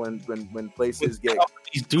response to when places get called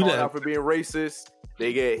out for being racist.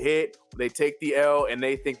 They get hit, they take the L, and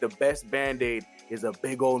they think the best Band-Aid is a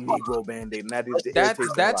big old Negro Band-Aid. And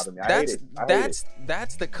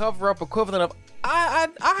that's the cover-up equivalent of I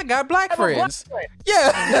got black friends.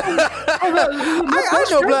 Yeah. I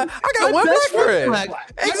know black. I got one black friend.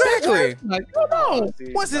 Exactly. Like, no.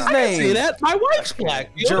 What's his name? See that? My wife's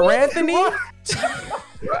black. Geranthony?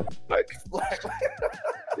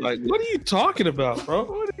 Like, what are you talking about,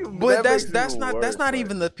 bro? But that's not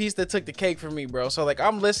even the piece that took the cake for me, bro. So like,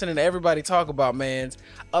 I'm listening to everybody talk about mans.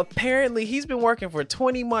 Apparently, he's been working for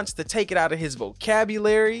 20 months to take it out of his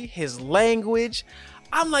vocabulary, his language.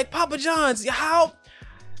 I'm like, Papa John's, how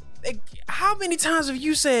many times have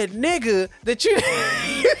you said nigga that you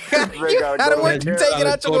gotta work to take it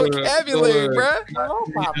out your vocabulary, bro? Oh,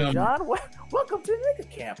 Papa John, welcome to nigga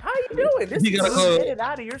camp. How you doing? This is get it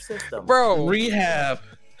out of your system, bro. Rehab.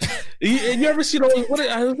 You ever see those? Hold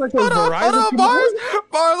on, Bars,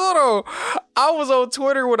 hold on. I was on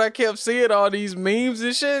Twitter when I kept seeing all these memes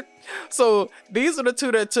and shit. So these are the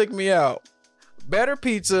two that took me out. Better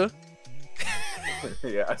pizza.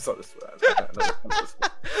 Yeah, I saw this one.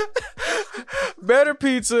 Better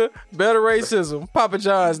pizza, better racism. Papa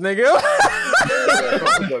John's, nigga.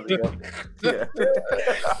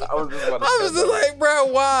 I was just like, bro,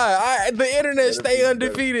 why? The internet stay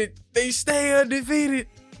undefeated. They stay undefeated.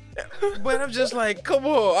 But I'm just like, come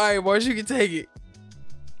on, all right, boys, you can take it.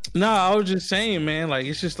 Nah, I was just saying, man. Like,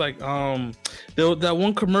 it's just like that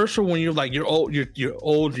one commercial when you're like you're old, you're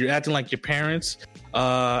acting like your parents.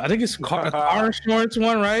 I think it's car insurance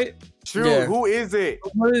one, right? True. Yeah. Who is it?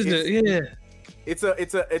 What is it? Yeah. It's an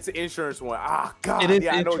insurance one. Ah, God. It is,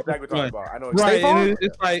 I know exactly what you're talking about. I know exactly. Right.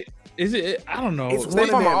 It's like, is it? I don't know. It's State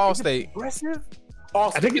Farm or Allstate? Aggressive? I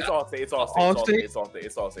think it's Allstate. It's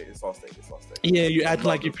Allstate. Yeah, you act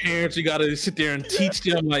like your parents. You gotta sit there and teach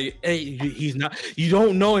them, like, hey, he's not. You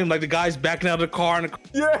don't know him. Like the guy's backing out of the car,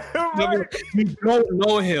 yeah, right. You don't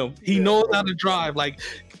know him. He knows how to drive. Like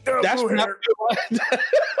that's not.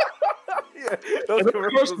 Yeah, those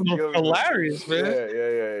commercials are hilarious, man.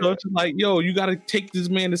 Yeah. So it's like, yo, you got to take this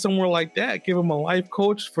man to somewhere like that. Give him a life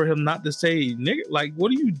coach for him not to say nigga. Like, what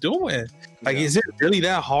are you doing? Like, is it really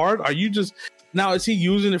that hard? Are you just now? Is he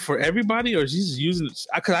using it for everybody, or is he just using it?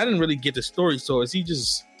 Because I didn't really get the story. So is he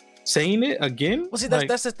just saying it again? Well, see,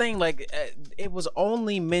 that's the thing. Like, it was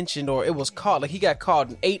only mentioned, or it was caught. Like, he got caught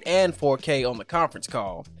in 8 and 4K on the conference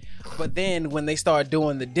call. But then when they start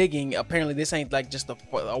doing the digging, apparently this ain't like just a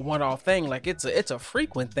one-off thing. Like it's a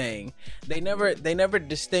frequent thing. They never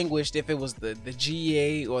distinguished if it was the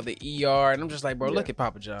GA or the ER. And I'm just like, bro, look at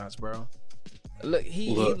Papa John's, bro. Look,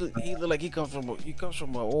 he look like he comes from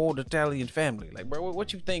an old Italian family. Like, bro,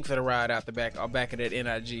 what you think for the ride out the back of that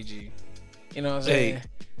NIGG? You know what I'm saying?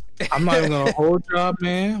 Hey, I'm not even gonna hold y'all,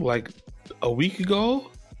 man. Like a week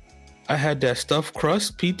ago, I had that stuffed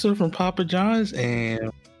crust pizza from Papa John's,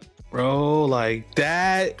 and bro, like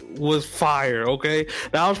that was fire. Okay,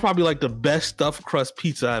 that was probably like the best stuffed crust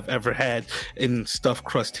pizza I've ever had in stuffed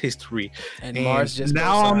crust history. And Mars just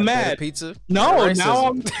now I'm mad. Pizza? No, now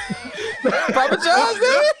I'm Papa John's,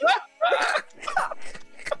 baby.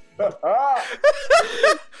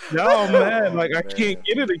 No, I'm mad. Like I can't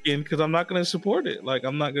get it again because I'm not gonna support it. Like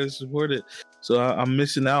I'm not gonna support it. So I'm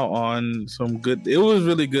missing out on some good. It was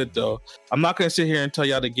really good though. I'm not gonna sit here and tell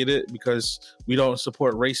y'all to get it because we don't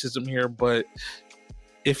support racism here. But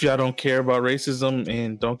if y'all don't care about racism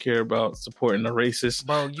and don't care about supporting the racist,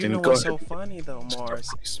 bro, you know what's so funny though,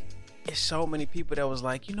 Mars? It's so many people that was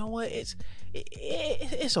like, you know what?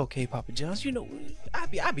 it's okay, Papa John's. You know,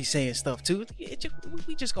 I be saying stuff too.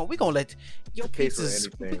 We gonna let your pizzas.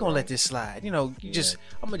 We gonna let this slide. You know,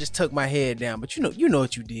 I'm gonna just tuck my head down. But you know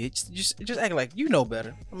what you did. Just act like you know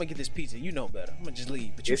better. I'm gonna get this pizza. You know better. I'm gonna just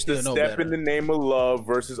leave. But you it's still the know step better. in the name of love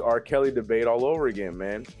versus R. Kelly debate all over again,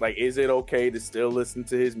 man. Like, is it okay to still listen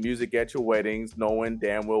to his music at your weddings, knowing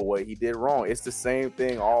damn well what he did wrong? It's the same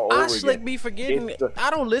thing all over again. I be forgetting. I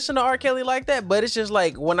don't listen to R. Kelly like that, but it's just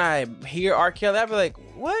like when I hear R. Kelly, I be like,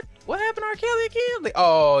 what happened to R. Kelly again? Like,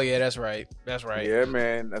 oh yeah, that's right. Yeah,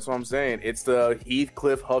 man, that's what I'm saying. It's the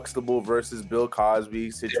Heathcliff Huxtable versus Bill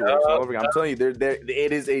Cosby situation all over again. I'm telling you,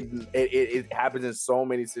 it happens in so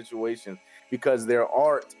many situations because their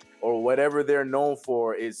art or whatever they're known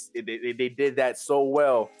for is they did that so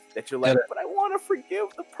well that you're like, but I want to forgive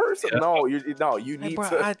the person. No, you need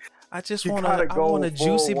to. I just want a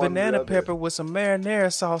juicy banana pepper with some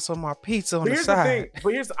marinara sauce on my pizza on the side.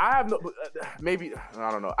 I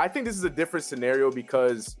don't know. I think this is a different scenario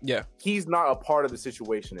because he's not a part of the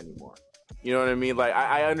situation anymore. You know what I mean? Like,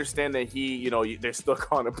 I understand that they're still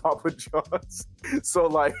calling it Papa John's. So,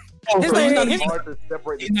 like, he's not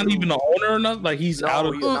even the owner or nothing? Like, he's out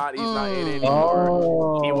of he's not in it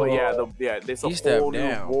anymore. There's a whole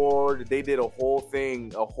new board. They did a whole thing,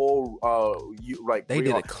 they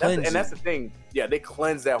did a cleansing. And that's the thing. Yeah, they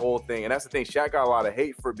cleansed that whole thing. And that's the thing. Shaq got a lot of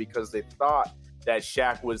hate for it because they thought that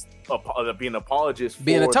Shaq was being an apologist for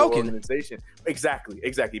being a token. The organization. Exactly.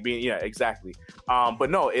 Exactly. But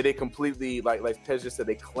no, they completely, like Tez just said,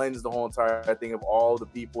 they cleansed the whole entire thing of all the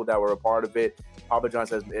people that were a part of it. Papa John's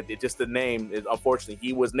has just the name. Unfortunately,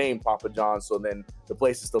 he was named Papa John's, so then the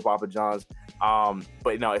place is still Papa John's.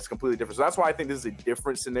 But no, it's completely different. So that's why I think this is a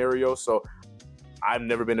different scenario. So I've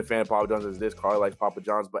never been a fan of Papa John's as this. Carly likes Papa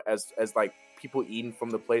John's, but as like people eating from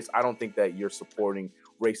the place, I don't think that you're supporting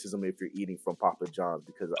racism if you're eating from Papa John's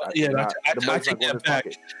because I take that back.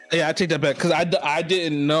 Yeah, I take that back because I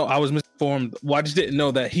didn't know. I was misinformed. Well, I just didn't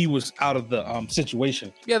know that he was out of the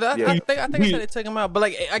situation. I think I said to take him out, but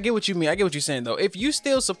like I get what you mean. I get what you're saying though. If you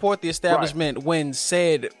still support the establishment when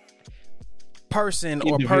said person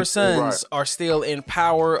or persons are still in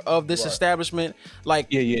power of this establishment,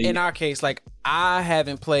 like in our case, like I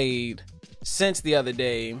haven't played since the other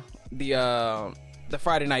day the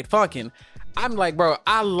Friday Night Funkin'. I'm like, bro,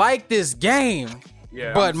 I like this game,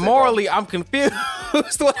 but morally I'm confused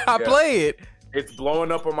when I play it. It's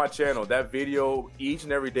blowing up on my channel. That video each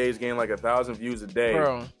and every day is getting like 1,000 views a day,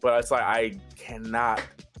 bro. But it's like I cannot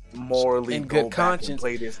morally in good conscience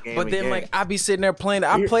play this game. But then like I be sitting there playing it.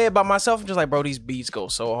 I play it by myself. I'm just like, bro, these beats go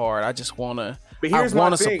so hard. I just wanna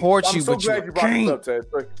support you, but you can't.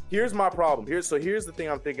 Here's my problem. Here's the thing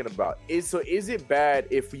I'm thinking about. Is it bad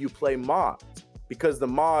if you play mods? Because the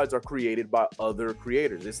mods are created by other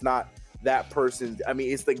creators. It's not that person. I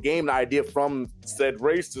mean, it's the game idea from said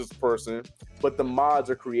racist person, but the mods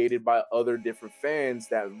are created by other different fans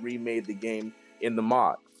that remade the game in the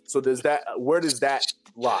mod. So where does that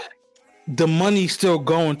lie? The money's still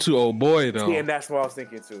going to old boy though. Yeah, and that's what I was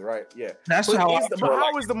thinking too, right? Yeah. That's how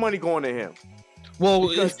is the money going to him? Well,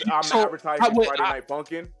 because I'm advertising Friday Night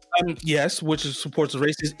Funkin'. Yes, which supports the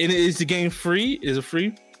races. And is the game free? Is it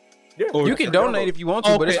free? Yeah, you can donate if you want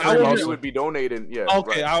to, but it's free. You would be donating. Yeah.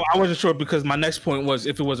 Okay, right. I wasn't sure because my next point was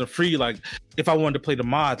if it wasn't free, like if I wanted to play the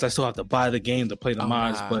mods, I still have to buy the game to play the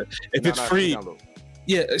mods. But if it's free,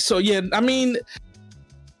 I mean,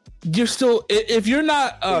 you're still if you're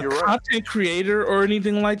not a content creator or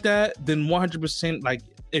anything like that, then 100% like.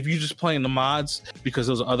 If you're just playing the mods because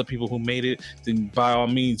those are other people who made it, then by all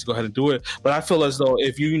means go ahead and do it. But I feel as though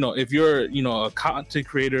if you're a content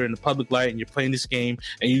creator in the public light and you're playing this game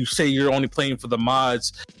and you say you're only playing for the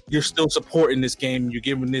mods, you're still supporting this game. You're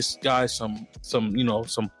giving this guy some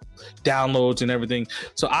downloads and everything.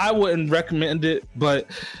 So I wouldn't recommend it, but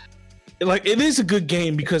like it is a good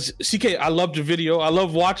game because CK, I loved your video. I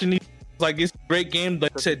love watching these. Like it's a great game.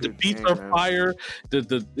 Like I said, the beats are fire.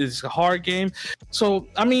 It's a hard game. So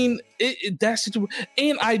I mean, that situation.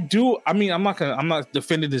 And I'm not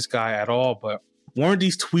defending this guy at all. But weren't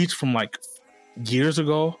these tweets from like years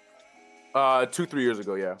ago? 2-3 years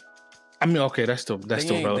ago, yeah. I mean, okay, that's still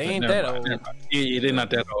relevant. They ain't that old. Yeah, they're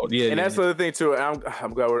not that old. Yeah, and that's the other thing too. And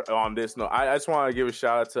I'm glad we're on this. No, I just want to give a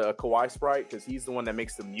shout out to Kawhi Sprite because he's the one that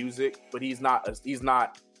makes the music, but he's not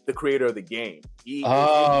the creator of the game. He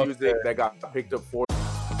music that got picked up for.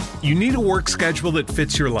 You need a work schedule that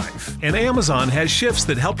fits your life, and Amazon has shifts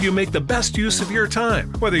that help you make the best use of your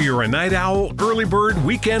time. Whether you're a night owl, early bird,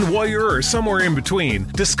 weekend warrior, or somewhere in between,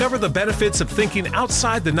 discover the benefits of thinking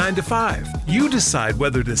outside the 9 to 5. You decide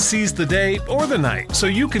whether to seize the day or the night so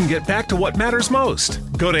you can get back to what matters most.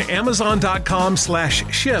 Go to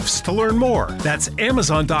Amazon.com/shifts to learn more. That's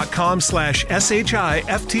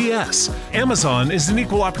Amazon.com/SHIFTS. Amazon is an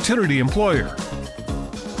equal opportunity employer.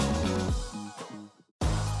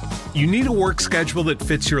 You need a work schedule that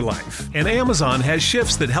fits your life, and Amazon has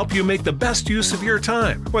shifts that help you make the best use of your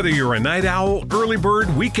time. Whether you're a night owl, early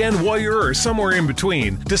bird, weekend warrior, or somewhere in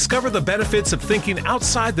between, discover the benefits of thinking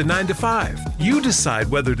outside the 9 to 5. You decide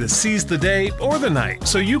whether to seize the day or the night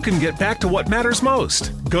so you can get back to what matters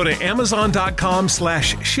most. Go to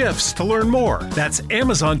Amazon.com/shifts to learn more. That's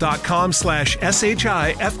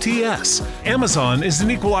Amazon.com/SHIFTS. Amazon is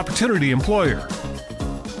an equal opportunity employer.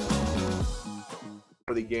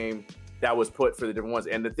 For the game that was put for the different ones.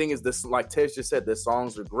 And the thing is, this, like Tej just said, the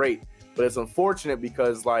songs are great, but it's unfortunate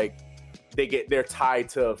because like they're tied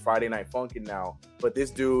to Friday Night Funkin' now. But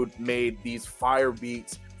this dude made these fire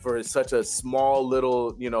beats for such a small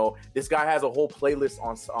little, this guy has a whole playlist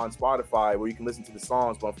on Spotify where you can listen to the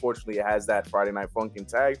songs, but unfortunately it has that Friday Night Funkin'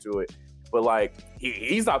 tag to it. But like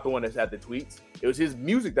he's not the one that had the tweets. It was his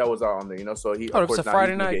music that was out on there, so he. It's a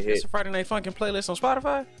Friday Night Funkin' playlist on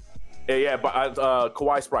Spotify. Yeah, but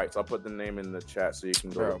Kawaii Sprites. I'll put the name in the chat so you can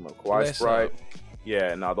go. Kawaii Sprite.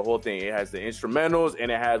 Yeah, no, the whole thing. It has the instrumentals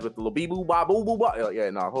and it has with the little bee boo ba boo boo ba. Yeah,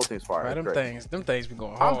 no, the whole thing's fire. Right, them things be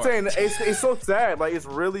going hard. I'm saying it's so sad. Like it's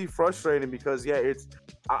really frustrating because it's.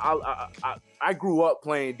 I grew up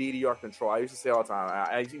playing DDR Control. I used to say all the time.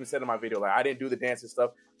 I even said in my video like I didn't do the dancing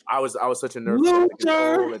stuff. I was such a nerd for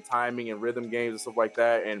control and timing and rhythm games and stuff like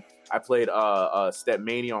that. And I played Step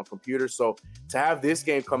Mania on computer. So to have this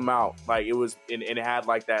game come out, like it was, and it had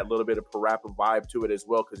like that little bit of parappa vibe to it as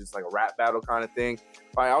well, because it's like a rap battle kind of thing.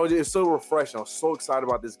 Like it's so refreshing. I was so excited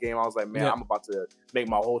about this game. I was like, man, I'm about to make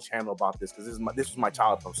my whole channel about this because this was my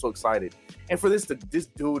childhood. I'm so excited. And for this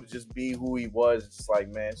dude to just be who he was, it's just like,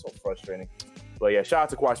 man, it's so frustrating. But yeah, shout out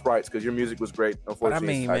to Kawaii Sprites because your music was great.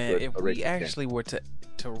 Unfortunately, but I mean, man, if we actually were to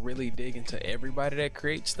really dig into everybody that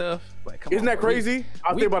creates stuff, like, isn't that crazy?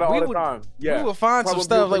 I think about it all the time. Yeah, we would find some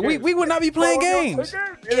stuff like we would not be playing games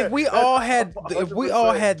if we all had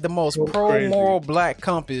the most pro moral black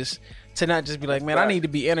compass to not just be like, man, I need to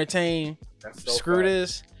be entertained. Screw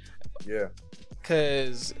this. Yeah,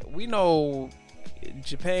 because we know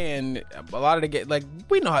Japan, a lot of the like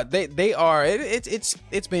we know how they are.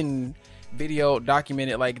 It's been video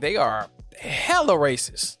documented, like they are hella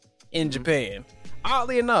racist in Japan.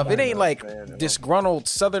 Oddly enough, it ain't like disgruntled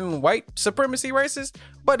Southern white supremacy racist,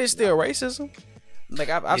 but it's still racism. Like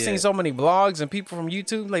I've seen so many vlogs and people from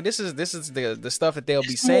YouTube, like this is the stuff that they'll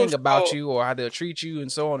be saying about you or how they'll treat you and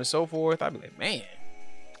so on and so forth. I'd be like, man,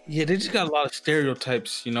 yeah, they just got a lot of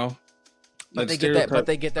stereotypes, Like but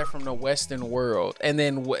they get that from the Western world, and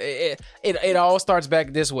then it all starts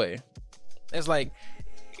back this way. It's like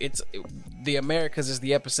the Americas is the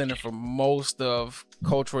epicenter for most of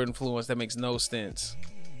cultural influence that makes no sense.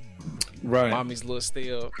 Right. Mommy's little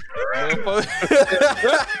still.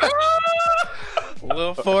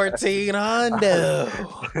 Little 14 Hondo.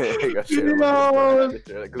 That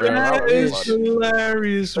is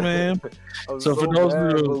hilarious, man. So for those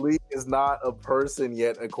who Malik is not a person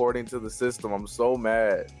yet, according to the system, I'm so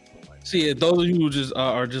mad. See, those of you who just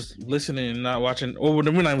are just listening and not watching, or we're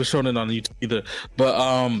not even showing it on YouTube either.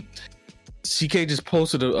 But CK just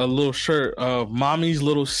posted a little shirt of Mommy's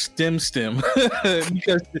little stem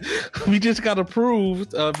because we just got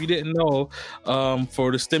approved. If you didn't know,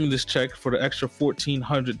 for the stimulus check for the extra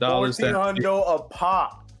 $1,400. $1,400 a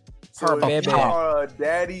pop. So if you are a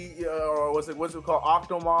daddy, or what's it called,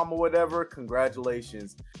 Octomom or whatever,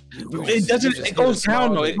 congratulations. It goes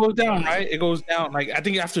down though. It goes down, right? It goes down. Like I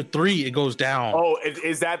think after 3, it goes down. Oh,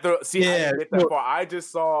 is that the? See, yeah. I didn't get that far. I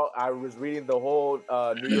just saw. I was reading the whole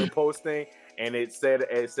New York Post thing, and it said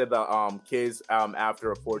the kids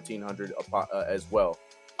after a $1,400 as well.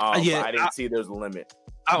 Yeah, I didn't see there's a limit.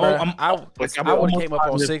 I would have came up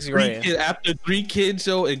on $6,000. After 3 kids,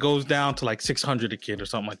 though, it goes down to like $600 a kid or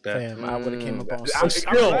something like that. Damn, I would have came up on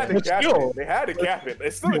 $6,000. Still, they had to cap it.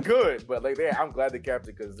 It's still good, but like, I'm glad they capped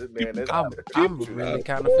it because I'm really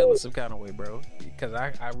kind of feeling some kind of way, bro. Because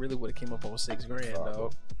I really would have came up on $6,000, though.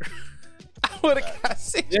 I would have got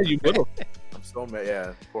 $6,000. Yeah, you would have. I'm so mad.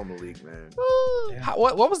 Yeah, poor Malik, man.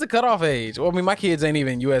 What was the cutoff age? Well, I mean, my kids ain't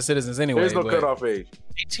even U.S. citizens anyway. There's no cutoff age.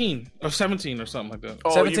 18 or 17 or something like that.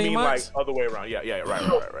 Oh, 17 you mean months? like other way around? Yeah, right.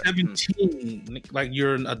 17, like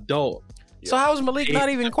you're an adult. So how is Malik not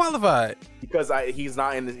even qualified? Because he's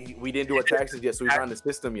not in the. We didn't do our taxes yet, so he's not in the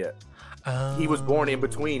system yet. He was born in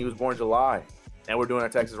between. He was born July, and we're doing our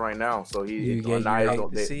taxes right now. So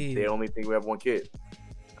they only think we have one kid.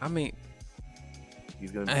 I mean,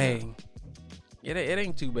 he's gonna be. Hey, it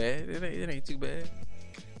ain't too bad. It ain't too bad.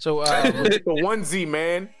 So the onesie,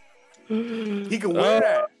 man. He can wear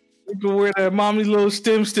that. He can wear that mommy's little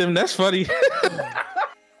stem. That's funny.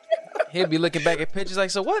 He'll be looking back at pictures like,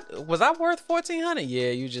 so what was I worth $1,400? Yeah,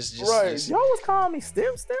 you just right. Y'all was calling me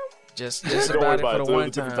stem. Just about it for the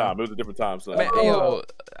one time. It was a different time. So. Man, yo,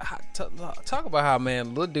 talk about how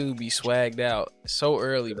little dude be swagged out so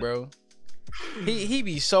early, bro. He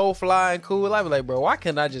be so fly and cool. I be like, bro, why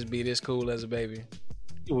can't I just be this cool as a baby?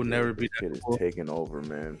 You will never be that cool. Is taking over,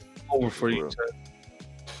 man. Over for you.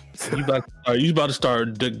 You about to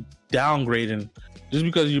start downgrading just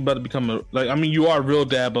because you about to become you are a real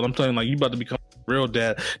dad, but I'm telling you, like, you about to become a real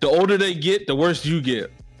dad. The older they get, the worse you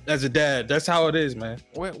get as a dad. That's how it is, man.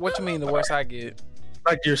 What you mean the worse I get?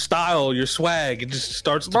 Like your style, your swag, it just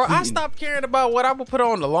starts to bro, I stopped caring about what I would put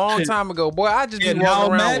on a long time ago. Boy, I just be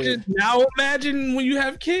walking around with. Now imagine when you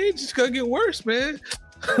have kids, it's gonna get worse, man.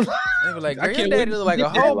 They be like, your daddy look like a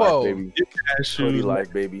hobo. Hoodie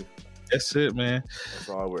life, baby. That's it, man. That's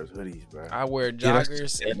all I wear is hoodies, bro. I wear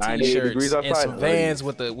joggers and t-shirts and some Vans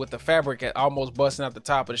with the fabric almost busting out the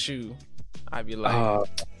top of the shoe. I'd be like,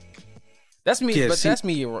 that's me, but that's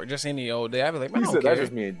me just any old day. I'd be like, man, I don't care. That's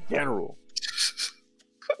just me in general.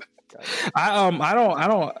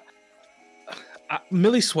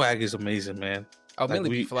 Millie swag is amazing, man. Oh, like Millie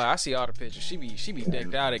be fly. I see all the pictures. She be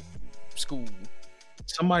decked out at school.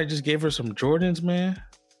 Somebody just gave her some Jordans, man.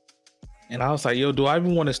 And I was like, yo, do I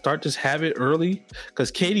even want to start this habit early? Because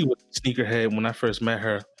Katie was a sneakerhead when I first met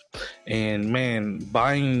her. And man,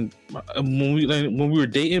 buying when we were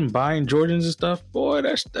dating, buying Jordans and stuff, boy,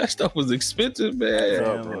 that stuff was expensive,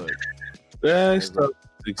 man. That stuff was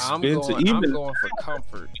expensive. I'm going for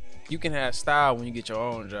comfort. You can have style when you get your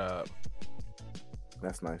own job.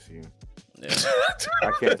 That's nice of you. Yeah.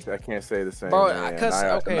 I can't say the same. Bro,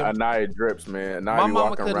 Naya drips, man. My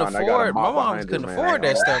mama couldn't afford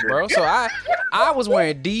that stuff, bro. So I was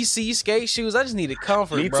wearing DC skate shoes. I just needed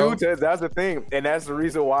comfort, Me bro. too. That's the thing, and that's the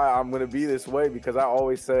reason why I'm gonna be this way, because I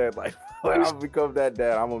always said, like, when I become that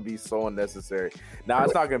dad, I'm gonna be so unnecessary. Now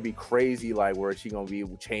it's not gonna be crazy like where she gonna be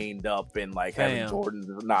chained up and like having Jordans.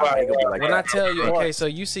 When I tell you, okay, so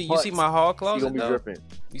you see my hall closet. She gonna be dripping.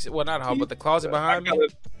 You see, well, not hall, but the closet behind me.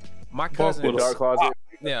 My cousins, dark closet.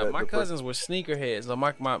 Yeah, my cousins were sneakerheads. So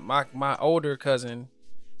my older cousin,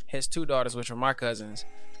 his two daughters, which were my cousins,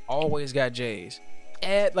 always got J's.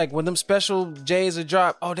 Like when them special J's are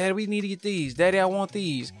dropped, oh, Daddy, we need to get these. Daddy, I want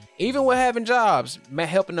these. Even with having jobs,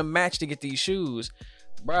 helping them match to get these shoes,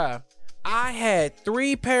 bruh. I had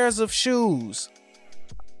 3 pairs of shoes,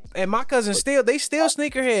 and my cousins they still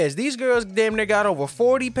sneakerheads. These girls damn near got over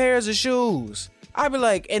 40 pairs of shoes. I'd be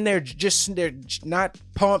like, and they're not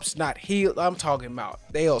pumps, not heels. I'm talking about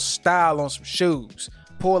they'll style on some shoes.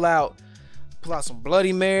 Pull out some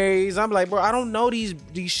Bloody Marys. I'm like, bro, I don't know these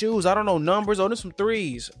shoes. I don't know numbers. Oh, there's some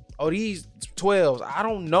 3s. Oh, these 12s. I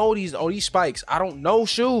don't know these. Oh, these spikes. I don't know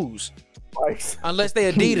shoes. Spikes. Unless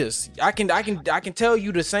they Adidas. I can tell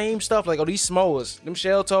you the same stuff. Like, oh, these Smoas, them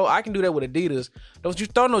shell toe. I can do that with Adidas. Don't you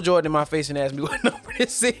throw no Jordan in my face and ask me what number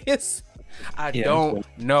this is. I don't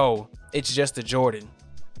know. It's just a Jordan,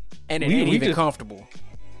 and it ain't even comfortable.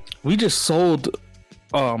 We just sold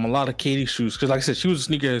a lot of Katie's shoes because, like I said, she was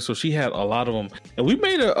a sneakerhead, so she had a lot of them, and we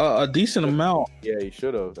made a decent amount. Yeah, you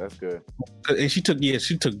should have. That's good. And she took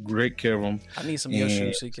great care of them. I need some of your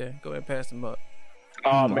shoes, CK. Go ahead and pass them up.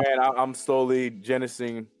 Oh man, I'm slowly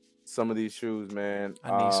genesing some of these shoes, man.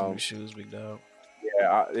 I need some of your shoes, big dog.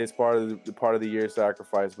 Yeah, it's part of the year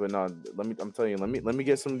sacrifice, but no, I'm telling you, let me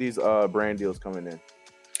get some of these brand deals coming in.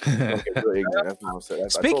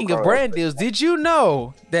 Speaking of brand deals, did you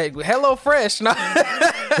know that HelloFresh? I'm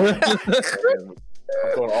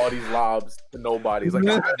throwing all these lobs to nobody. It's like,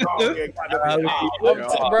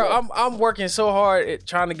 bro, I'm working so hard at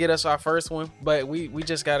trying to get us our first one, but we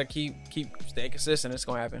just gotta keep staying consistent. It's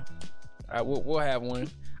gonna happen. All right, we'll have one.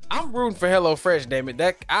 I'm rooting for HelloFresh, damn it.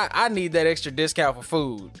 That I need that extra discount for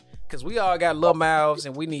food because we all got little mouths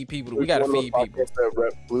and we need people. We gotta feed people.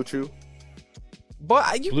 Blue Chew.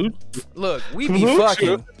 But look, we be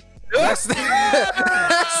fucking. That's it.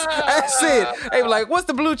 Hey, like, what's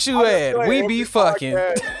the Blue Chew ad? Like we be fucking.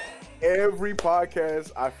 Every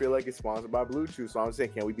podcast, I feel like it's sponsored by Blue Chew. So I'm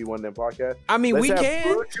saying, can we be one of them podcasts? I mean, Let's we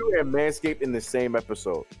can. Blue Chew and Manscaped in the same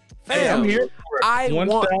episode. Fam, I'm here.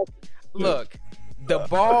 Look,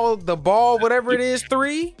 the ball, whatever it is,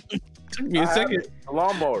 3. Took me a second. A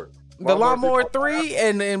lawnmower. The Lawnmower 3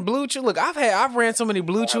 and Blue Chew. Look, I've ran so many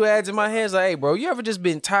Blue Chew ads in my head. It's like, hey, bro, you ever just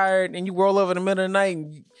been tired and you roll over in the middle of the night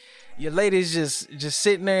and your lady's just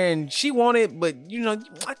sitting there and she want it, but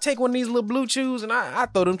I take one of these little Blue Chews and I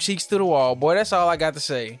throw them cheeks to the wall, boy. That's all I got to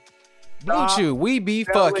say. Blue Chew, we be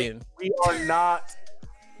fucking. We are not.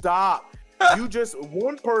 Stop. You just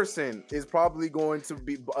one person is probably going to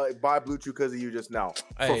be buy Blue Chew because of you just now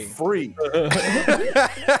for free.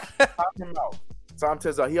 Tom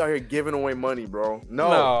Tizal, he out here giving away money, bro.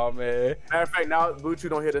 No, man. Matter of fact, now Blue Chew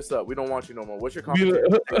don't hit us up. We don't want you no more. What's your competition?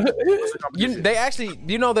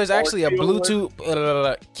 There's actually a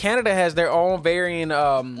Bluetooth. Canada has their own varying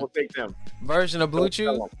we'll take them. Version of Blue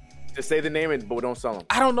Chew. Just say the name, but don't sell them.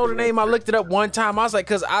 I don't know the name. I looked it up one time. I was like,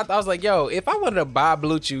 because I was like, yo, if I wanted to buy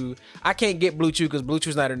Blue Chew, I can't get Blue Chew because Blue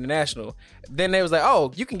Chew's not international. Then they was like,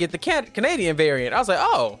 oh, you can get the Canadian variant. I was like,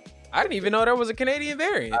 oh, I didn't even know there was a Canadian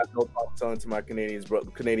variant. I have no problem selling to my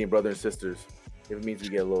Canadian brother and sisters. If it means we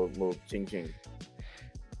get a little ching ching.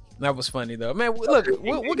 That was funny though, man. Look,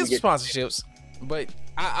 we'll get some sponsorships, but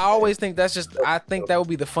I always think I think that would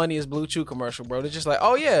be the funniest Blue Chew commercial, bro. They're just like,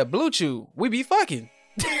 oh yeah, Blue Chew, we be fucking.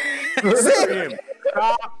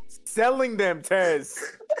 Stop selling them, Tez.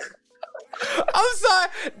 I'm sorry.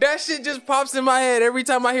 That shit just pops in my head every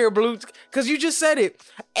time I hear Blue. Because you just said it.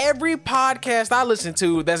 Every podcast I listen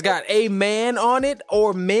to that's got a man on it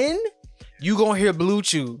or men, you gonna hear Blue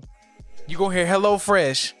Chew. You gonna hear Hello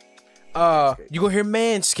Fresh. You gonna hear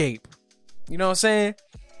Manscaped. You know what I'm saying?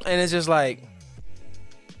 And it's just like,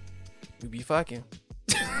 we be fucking.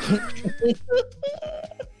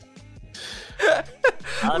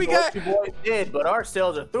 We got you boys did, but our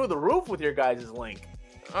sales are through the roof with your guys' link.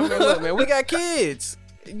 I mean, look, man, we got kids.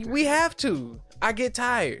 We have to. I get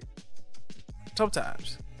tired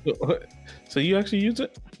sometimes. So you actually use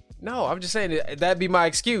it? No, I'm just saying that'd be my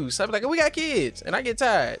excuse. I'm like, we got kids, and I get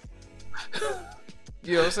tired.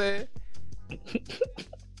 You know what I'm saying?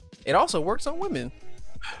 It also works on women.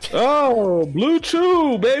 Oh, Blue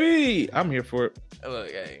Chew, baby! I'm here for it.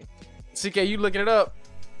 Look, hey, CK, you looking it up?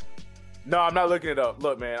 No, I'm not looking it up.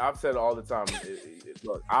 Look, man, I've said it all the time.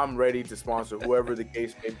 Look, I'm ready to sponsor whoever the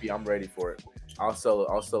case may be. I'm ready for it. I'll sell it.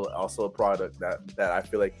 I'll sell a product that I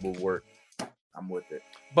feel like will work. I'm with it.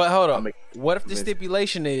 But hold on. What if the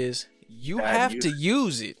stipulation is you have to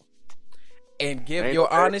use it and give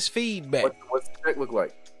your honest feedback? What's the check look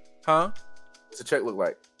like? Huh? What's the check look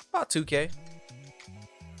like? About $2,000.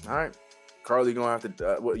 All right, Carly gonna have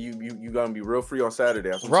to. You gonna be real free on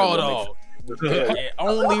Saturday? Raw dog. Yeah,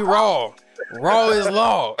 only raw. Raw is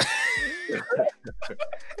law.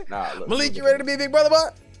 Nah, look, Malik, you ready to be a big brother,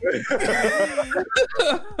 bot?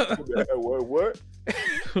 What?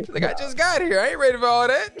 Like, I just got here. I ain't ready for all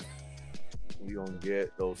that. We gonna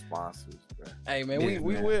get those sponsors, bro. Hey, man, we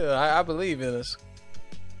will. I believe in us.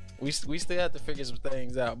 We still have to figure some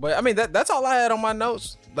things out. But I mean, that's all I had on my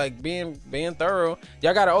notes. Like being thorough.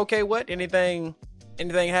 Y'all got an okay what? Anything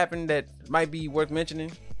happened that might be worth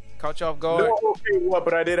mentioning? Caught you off guard? No, okay, what?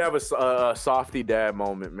 But I did have a softy dad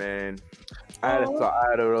moment, man. I had a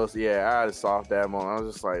soft dad moment. I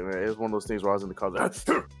was just like, man, it was one of those things where I was in the car,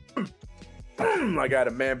 I got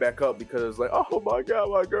a man back up because it's like, oh my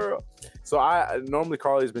god, my girl. So normally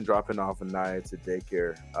Carly's been dropping off Anaya to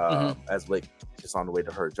daycare as late, just on the way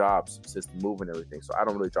to her jobs since the move and everything. So I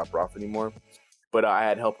don't really drop her off anymore. But I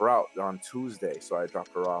had helped her out on Tuesday, so I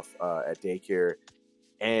dropped her off at daycare,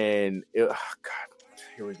 and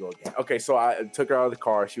here we go again. Okay, so I took her out of the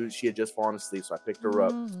car. She had just fallen asleep, so I picked her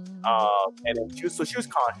up. And then she was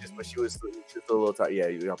conscious, but she was a little tired. Yeah,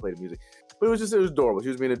 you play the music, but it was adorable. She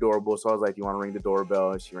was being adorable, so I was like, "You want to ring the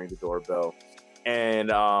doorbell?" And she rang the doorbell,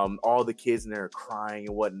 and all the kids in there are crying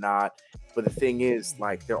and whatnot. But the thing is,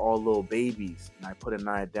 like, they're all little babies, and I put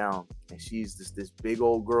Anaya down, and she's this big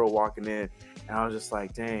old girl walking in, and I was just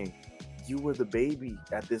like, "Dang. You were the baby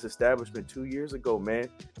at this establishment 2 years ago, man.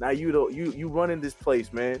 Now you running this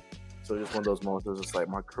place, man." So just one of those moments. It was just like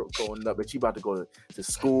my girl growing up, and she about to go to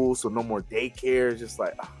school, so no more daycare. It's just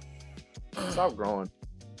like, stop growing.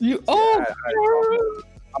 I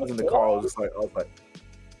was in the car. I was like,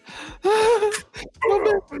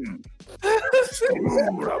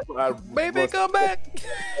 baby, come back.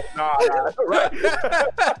 Nah, right.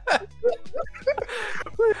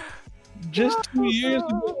 Just 2 years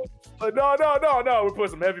ago. Like, no. We put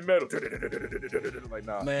some heavy metal. Like,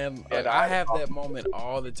 nah. Man, I have that moment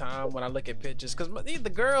all the time when I look at pictures. Because the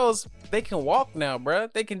girls, they can walk now, bro.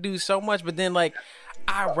 They can do so much. But then, like,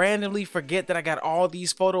 I randomly forget that I got all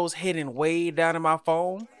these photos hidden way down in my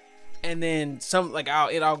phone. And then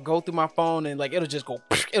I'll go through my phone and, like, it'll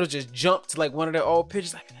just jump to, like, one of the old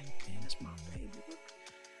pictures. Like, man, that's my baby.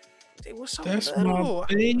 They were so That's little.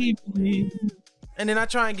 my baby. And then I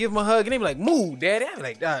try and give him a hug, and they be like, "Move, daddy." I be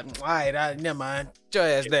like, "All right, never mind. Put your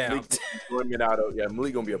ass down."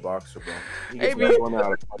 Malik gonna be a boxer, bro. Hey,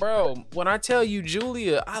 bro, when I tell you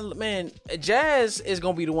Julia, Jazz is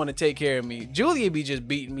gonna be the one to take care of me. Julia be just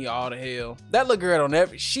beating me all to hell. That little girl don't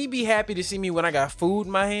ever. She be happy to see me when I got food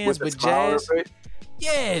in my hands, but Jazz,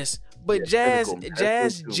 yes. But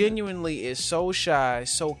Jazz genuinely is so shy,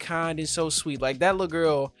 so kind, and so sweet. Like that little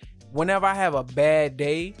girl, whenever I have a bad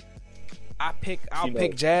day, I'll pick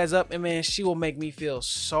Jazz up, and man, she will make me feel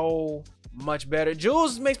so much better.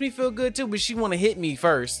 Jules makes me feel good too, but she want to hit me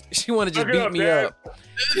first. She want to just beat me up.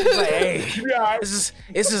 She's like, "Hey, this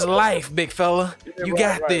is life, big fella. You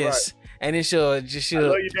got this." Right. And then she'll. I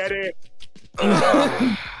love you, daddy.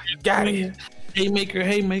 You got it.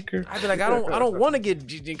 Haymaker. I be like, I don't want to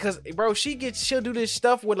get, because bro, she'll do this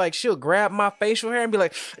stuff with like, she'll grab my facial hair and be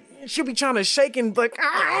like, she'll be trying to shake and like,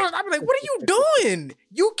 I be like, what are you doing?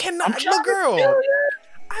 You cannot, little girl.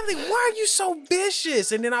 I'm like, why are you so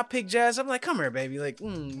vicious? And then I pick Jazz. I'm like, come here, baby. Like,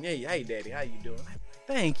 hey, daddy, how you doing? Like,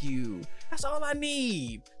 thank you. That's all I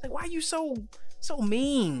need. Like, why are you so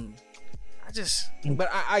mean? But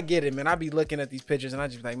I get it, man. I be looking at these pictures and I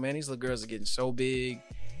just be like, man, these little girls are getting so big.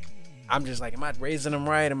 I'm just like, am I raising them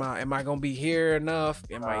right? Am I gonna be here enough?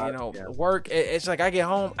 Am I, work? It's like I get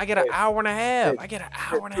home, I get an hour and a half. I get an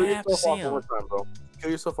hour and a half to see them.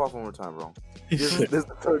 Kill yourself off one more time, bro. This is the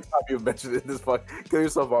third time you've mentioned this. Kill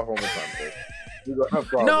yourself off one more time,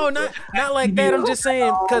 bro. No, not like that. I'm just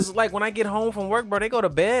saying, because like when I get home from work, bro, they go to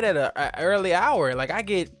bed at an early hour. Like I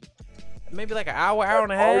get maybe like an hour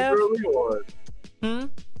and a half.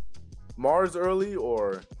 Mars early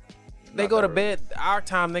or? They go to bed, our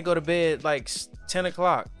time, they go to bed like 10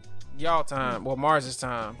 o'clock. Y'all time, well, Mars's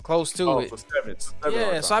time, close to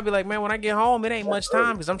it. So I'd be like, man, when I get home, it ain't much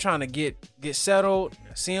time because I'm trying to get settled,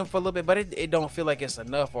 see them for a little bit, but it don't feel like it's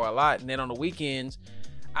enough or a lot. And then on the weekends,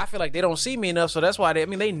 I feel like they don't see me enough, so that's why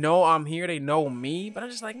they know I'm here, they know me, but I'm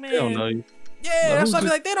just like, man. They don't know you. Yeah, that's why I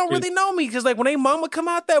feel like they don't really know me, because like when they mama come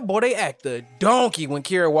out there, boy, they act a donkey when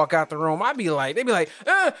Kira walk out the room. They be like, pick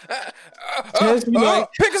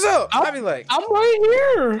us up. I be like, I'm right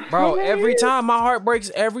here, bro. Every time my heart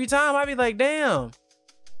breaks, every time I be like, damn,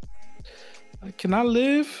 can I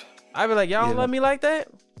live? I be like, y'all don't love me like that.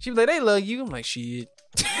 She be like, they love you. I'm like, shit.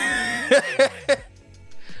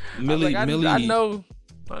 Millie, I know.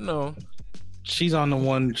 She's on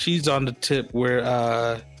the tip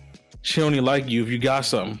where she only like you if you got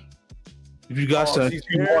something. If you got something,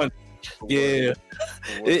 she wants. Yeah,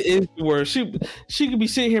 it is where she could be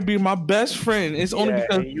sitting here being my best friend. It's only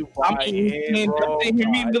because I'm sitting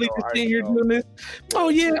here doing this. Oh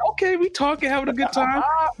yeah, okay, we talking, having a good time.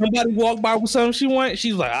 Somebody walk by with something she wants.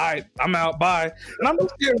 She's like, all right, I'm out, bye. And I'm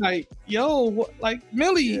just there like, yo, like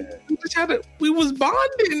Millie, we was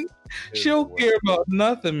bonding. She don't care about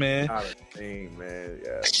nothing, man. Not a thing, man.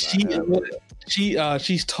 Yeah,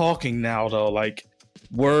 she's talking now though. Like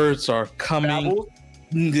words are coming. Babbles?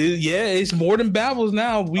 Yeah, it's more than babbles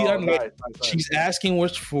now. Nice. She's asking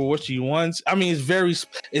what she wants. I mean,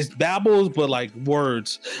 it's babbles, but like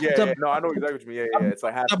words. Yeah, no, I know exactly what you mean. Yeah. It's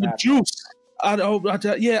like half juice. I want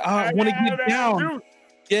to get down.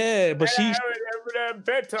 Yeah, but she's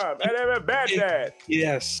bedtime. I have a bad dad.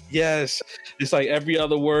 Yes. It's like every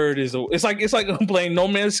other word is. It's like playing No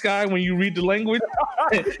Man's Sky when you read the language.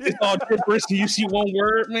 It's all different. So you see one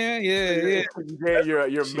word, man. Yeah.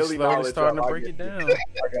 You're Millie knowledge starting to break it down.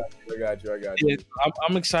 I got you. Yeah,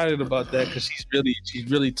 I'm excited about that because she's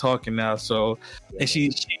really talking now. So, and she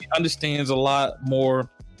understands a lot more.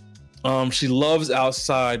 She loves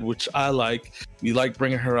outside, which I like. We like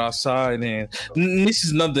bringing her outside, and this is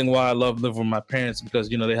another thing why I love living with my parents, because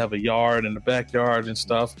they have a yard and a backyard and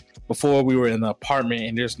stuff. Before we were in an apartment,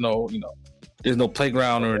 and there's no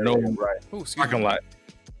playground or parking lot.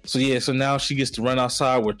 So now she gets to run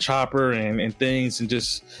outside with Chopper and things, and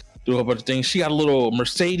just do a whole bunch of things. She got a little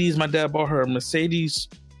Mercedes. My dad bought her a Mercedes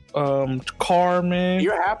car, man.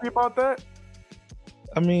 You're happy about that?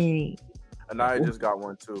 I mean. And I just got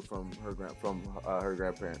one too from her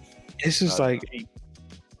grandparents. It's just like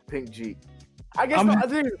pink Jeep. I guess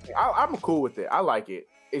I'm cool with it. I like it.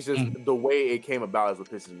 It's just the way it came about is what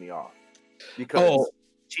pisses me off. Because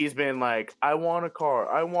she's been like, I want a car,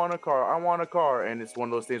 and it's one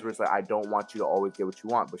of those things where it's like, I don't want you to always get what you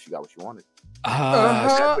want, but she got what she wanted.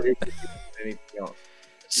 Anything else?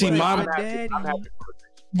 See, I'm happy for her.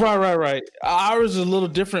 Right. Ours is a little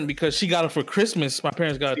different because she got it for Christmas. My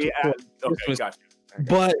parents got it for Christmas.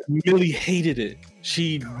 But Millie hated it.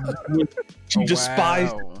 She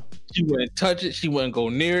despised it. She wouldn't touch it. She wouldn't go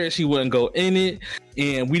near it. She wouldn't go in it.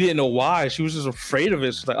 And we didn't know why. She was just afraid of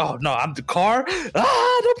it. She's like, oh, no, I'm the car.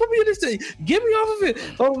 Don't put me in this thing. Get me off of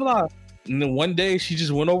it. Blah, blah, blah. And then one day she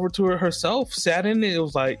just went over to it herself, sat in it. It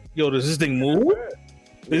was like, yo, does this thing move?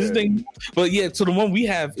 This thing, but yeah. So the one we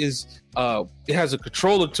have is it has a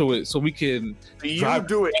controller to it, so we can. You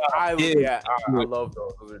do it. I love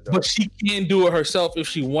those. But she can't do it herself if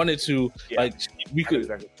she wanted to. Yeah. Like we could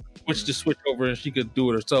switch over and she could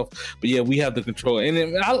do it herself. But yeah, we have the controller,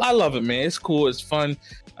 and I love it, man. It's cool. It's fun.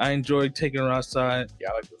 I enjoy taking her outside.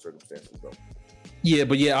 Yeah, I like those circumstances though. Yeah,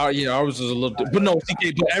 but ours is a little. But no,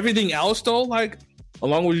 CK. But everything else though, like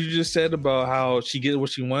along with what you just said about how she gets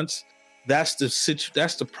what she wants. That's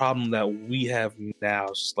the problem that we have now.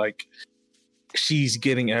 It's like she's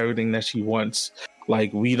getting everything that she wants.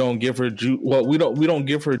 Like we don't give her juice. Well, we don't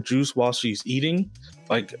give her juice while she's eating.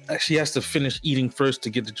 Like she has to finish eating first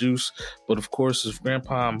to get the juice. But of course, if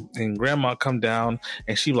Grandpa and Grandma come down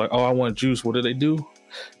and she like, oh, I want juice. What do?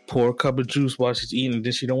 Pour a cup of juice while she's eating. And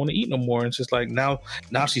then she don't want to eat no more. And it's just like now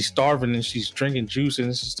she's starving and she's drinking juice, and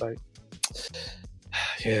it's just like.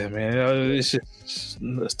 Yeah, man, it's just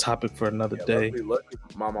a topic for another day. Luckily,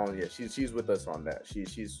 my mom, she's with us on that.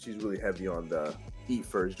 She's really heavy on the eat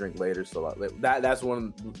first, drink later. So like that's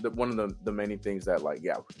one of the many things that like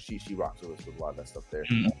she rocks with us with a lot of that stuff there.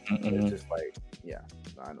 Mm-hmm. It's just like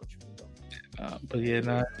I know what you mean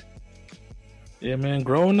though. Yeah, man,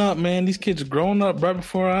 growing up, man, these kids are growing up right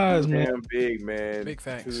before our eyes, man. Damn big, man. Big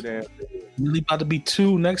facts. Too damn big. Really about to be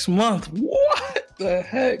 2 next month. What the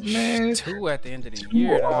heck, man? 2 at the end of the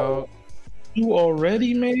year, dog. 2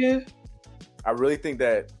 already, man? I really think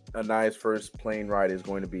that Anaya's first plane ride is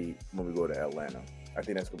going to be when we go to Atlanta. I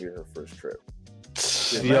think that's going to be her first trip.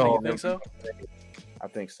 Yo, you think so? I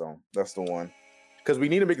think so. That's the one. Because we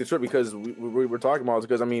need to make the trip because we're talking about it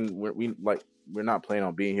because, I mean, we're not planning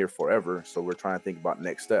on being here forever. So we're trying to think about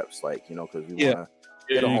next steps, like, because we want to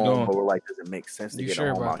get a home, but we're like, does it make sense to get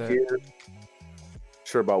a home out here?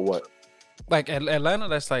 Sure about what? Like Atlanta,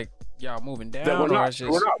 that's like y'all moving down,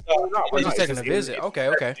 we're just taking a visit.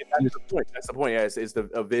 Okay. That's the point. Yeah, it's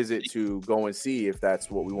a visit to go and see if that's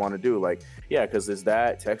what we want to do. Like, yeah, because there's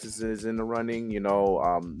that. Texas is in the running.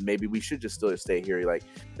 Maybe we should just still stay here. Like,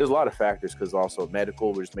 there's a lot of factors because also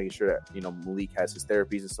medical. We're just making sure that Malik has his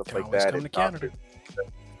therapies and stuff like that. Come to Canada.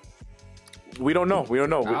 We don't know.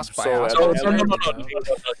 No.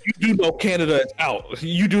 You do know Canada is out.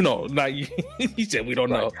 You do know. Like he said, we don't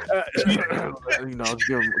know. Give him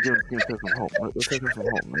some hope. Let's take him some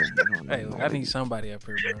hope, man. Hey, I need somebody up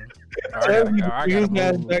here, bro. I gotta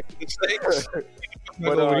move. Back to the States.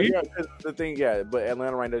 But the thing, but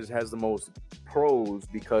Atlanta right now just has the most pros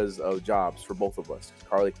because of jobs for both of us.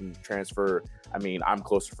 Carly can transfer. I mean, I'm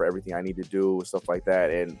closer for everything I need to do and stuff like that,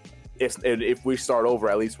 and if we start over,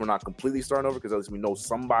 at least we're not completely starting over because at least we know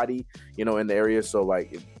somebody, in the area. So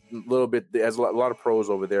like a little bit, there's a lot of pros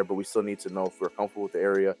over there, but we still need to know if we're comfortable with the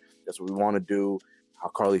area. That's what we want to do. How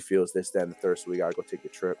Carly feels, this, that, and the third. So we gotta go take a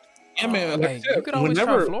trip. Yeah, man. You could always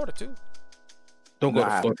try Florida too. Don't go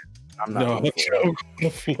to Florida. I'm not going to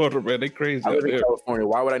Florida, man. They crazy. I live in California.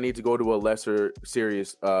 Why would I need to go to a lesser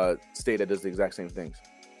serious state that does the exact same things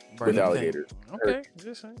with alligators? Okay,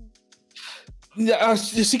 just saying. Yeah,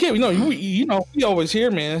 CK, we always here,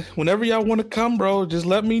 man. Whenever y'all want to come, bro, just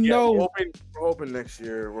let me know. We're hoping next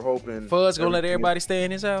year. We're hoping Fud's gonna let everybody stay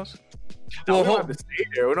in his house. No, we don't have to stay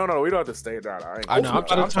there. No, we don't have to stay there. I'm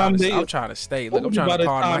trying to stay. Look, I'm trying to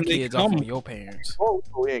call my kids off from your parents. I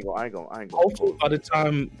ain't going. Hopefully, by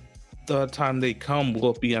the time they come,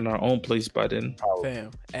 we'll be in our own place by then.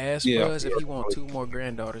 Fam, ask Fuzz if he want 2 more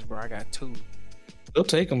granddaughters, bro. I got 2. They'll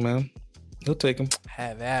take them, man. They'll take them.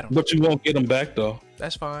 Have at them. But you won't get them back, though.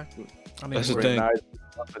 That's fine. That's the thing.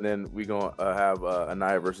 And then we going to have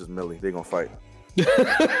Anaya versus Millie. They're going to fight.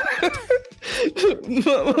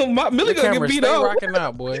 Millie going to get beat up. Rocking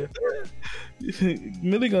out, boy.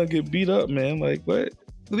 Millie going to get beat up, man. Like, what?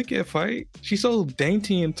 Millie can't fight. She's so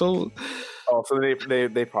dainty and so... Oh, so they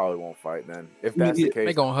probably won't fight then. If that's the case.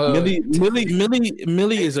 They going to hug.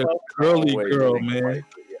 Millie is a girly girl, man.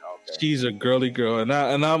 She's a girly girl, and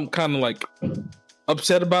I'm kind of like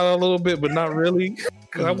upset about it a little bit, but not really.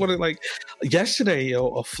 Cause I wanted like yesterday,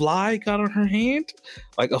 a fly got on her hand,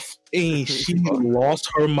 and she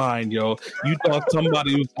lost her mind, yo. You thought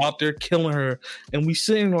somebody was out there killing her, and we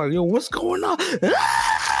sitting like, yo, what's going on?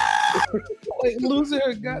 Like losing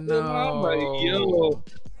her goddamn mind, like, yo.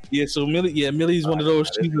 Yeah, so Millie's one of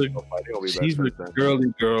those. She's a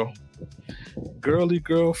girly girl. Girly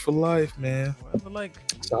girl for life, man. Well,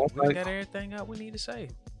 we got everything out we need to say.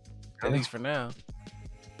 At least for now.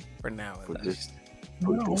 For now, at least.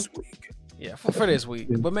 This week. Yeah, for this week.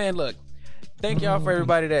 But man, look, thank y'all for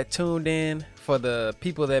everybody that tuned in, for the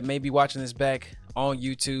people that may be watching this back on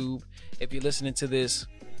YouTube. If you're listening to this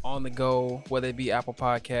on the go, whether it be Apple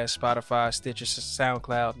Podcasts, Spotify, Stitcher,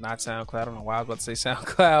 SoundCloud, not SoundCloud, I don't know why I was about to say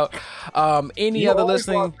SoundCloud. Any other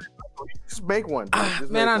listening? Just make one.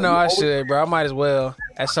 Man, I know I should, bro. I might as well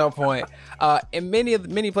at some point. And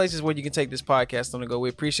many places where you can take this podcast on the go. We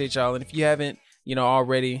appreciate y'all. And if you haven't,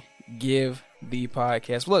 already, give the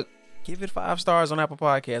podcast. Look, give it 5 stars on Apple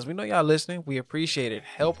Podcasts. We know y'all listening. We appreciate it.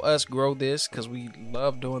 Help us grow this because we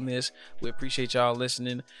love doing this. We appreciate y'all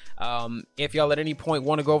listening. If y'all at any point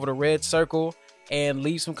want to go over to Red Circle and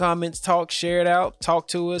leave some comments, share it out, talk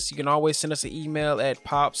to us, you can always send us an email at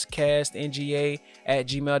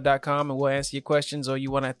popscastnga@gmail.com and we'll answer your questions, or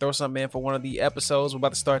you want to throw something in for one of the episodes. We're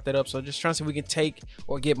about to start that up, so just trying to see if we can take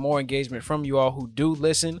or get more engagement from you all who do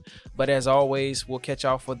listen. But as always, we'll catch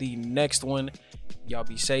y'all for the next one. Y'all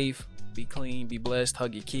be safe, be clean, be blessed,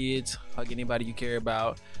 hug your kids, hug anybody you care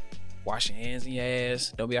about, wash your hands and your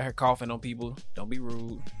ass, don't be out here coughing on people, don't be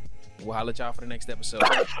rude. We'll holler at y'all for the next episode.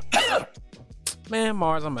 Man,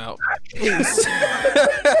 Mars, I'm out. Peace.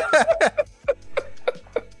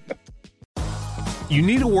 You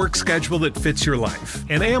need a work schedule that fits your life,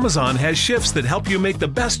 and Amazon has shifts that help you make the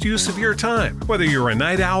best use of your time. Whether you're a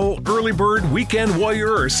night owl, early bird, weekend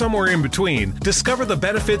warrior, or somewhere in between, discover the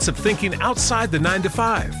benefits of thinking outside the 9 to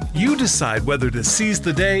 5. You decide whether to seize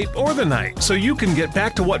the day or the night so you can get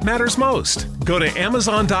back to what matters most. Go to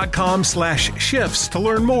Amazon.com/shifts to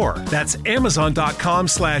learn more. That's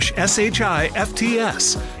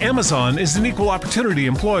Amazon.com/SHIFTS. Amazon is an equal opportunity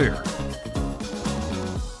employer.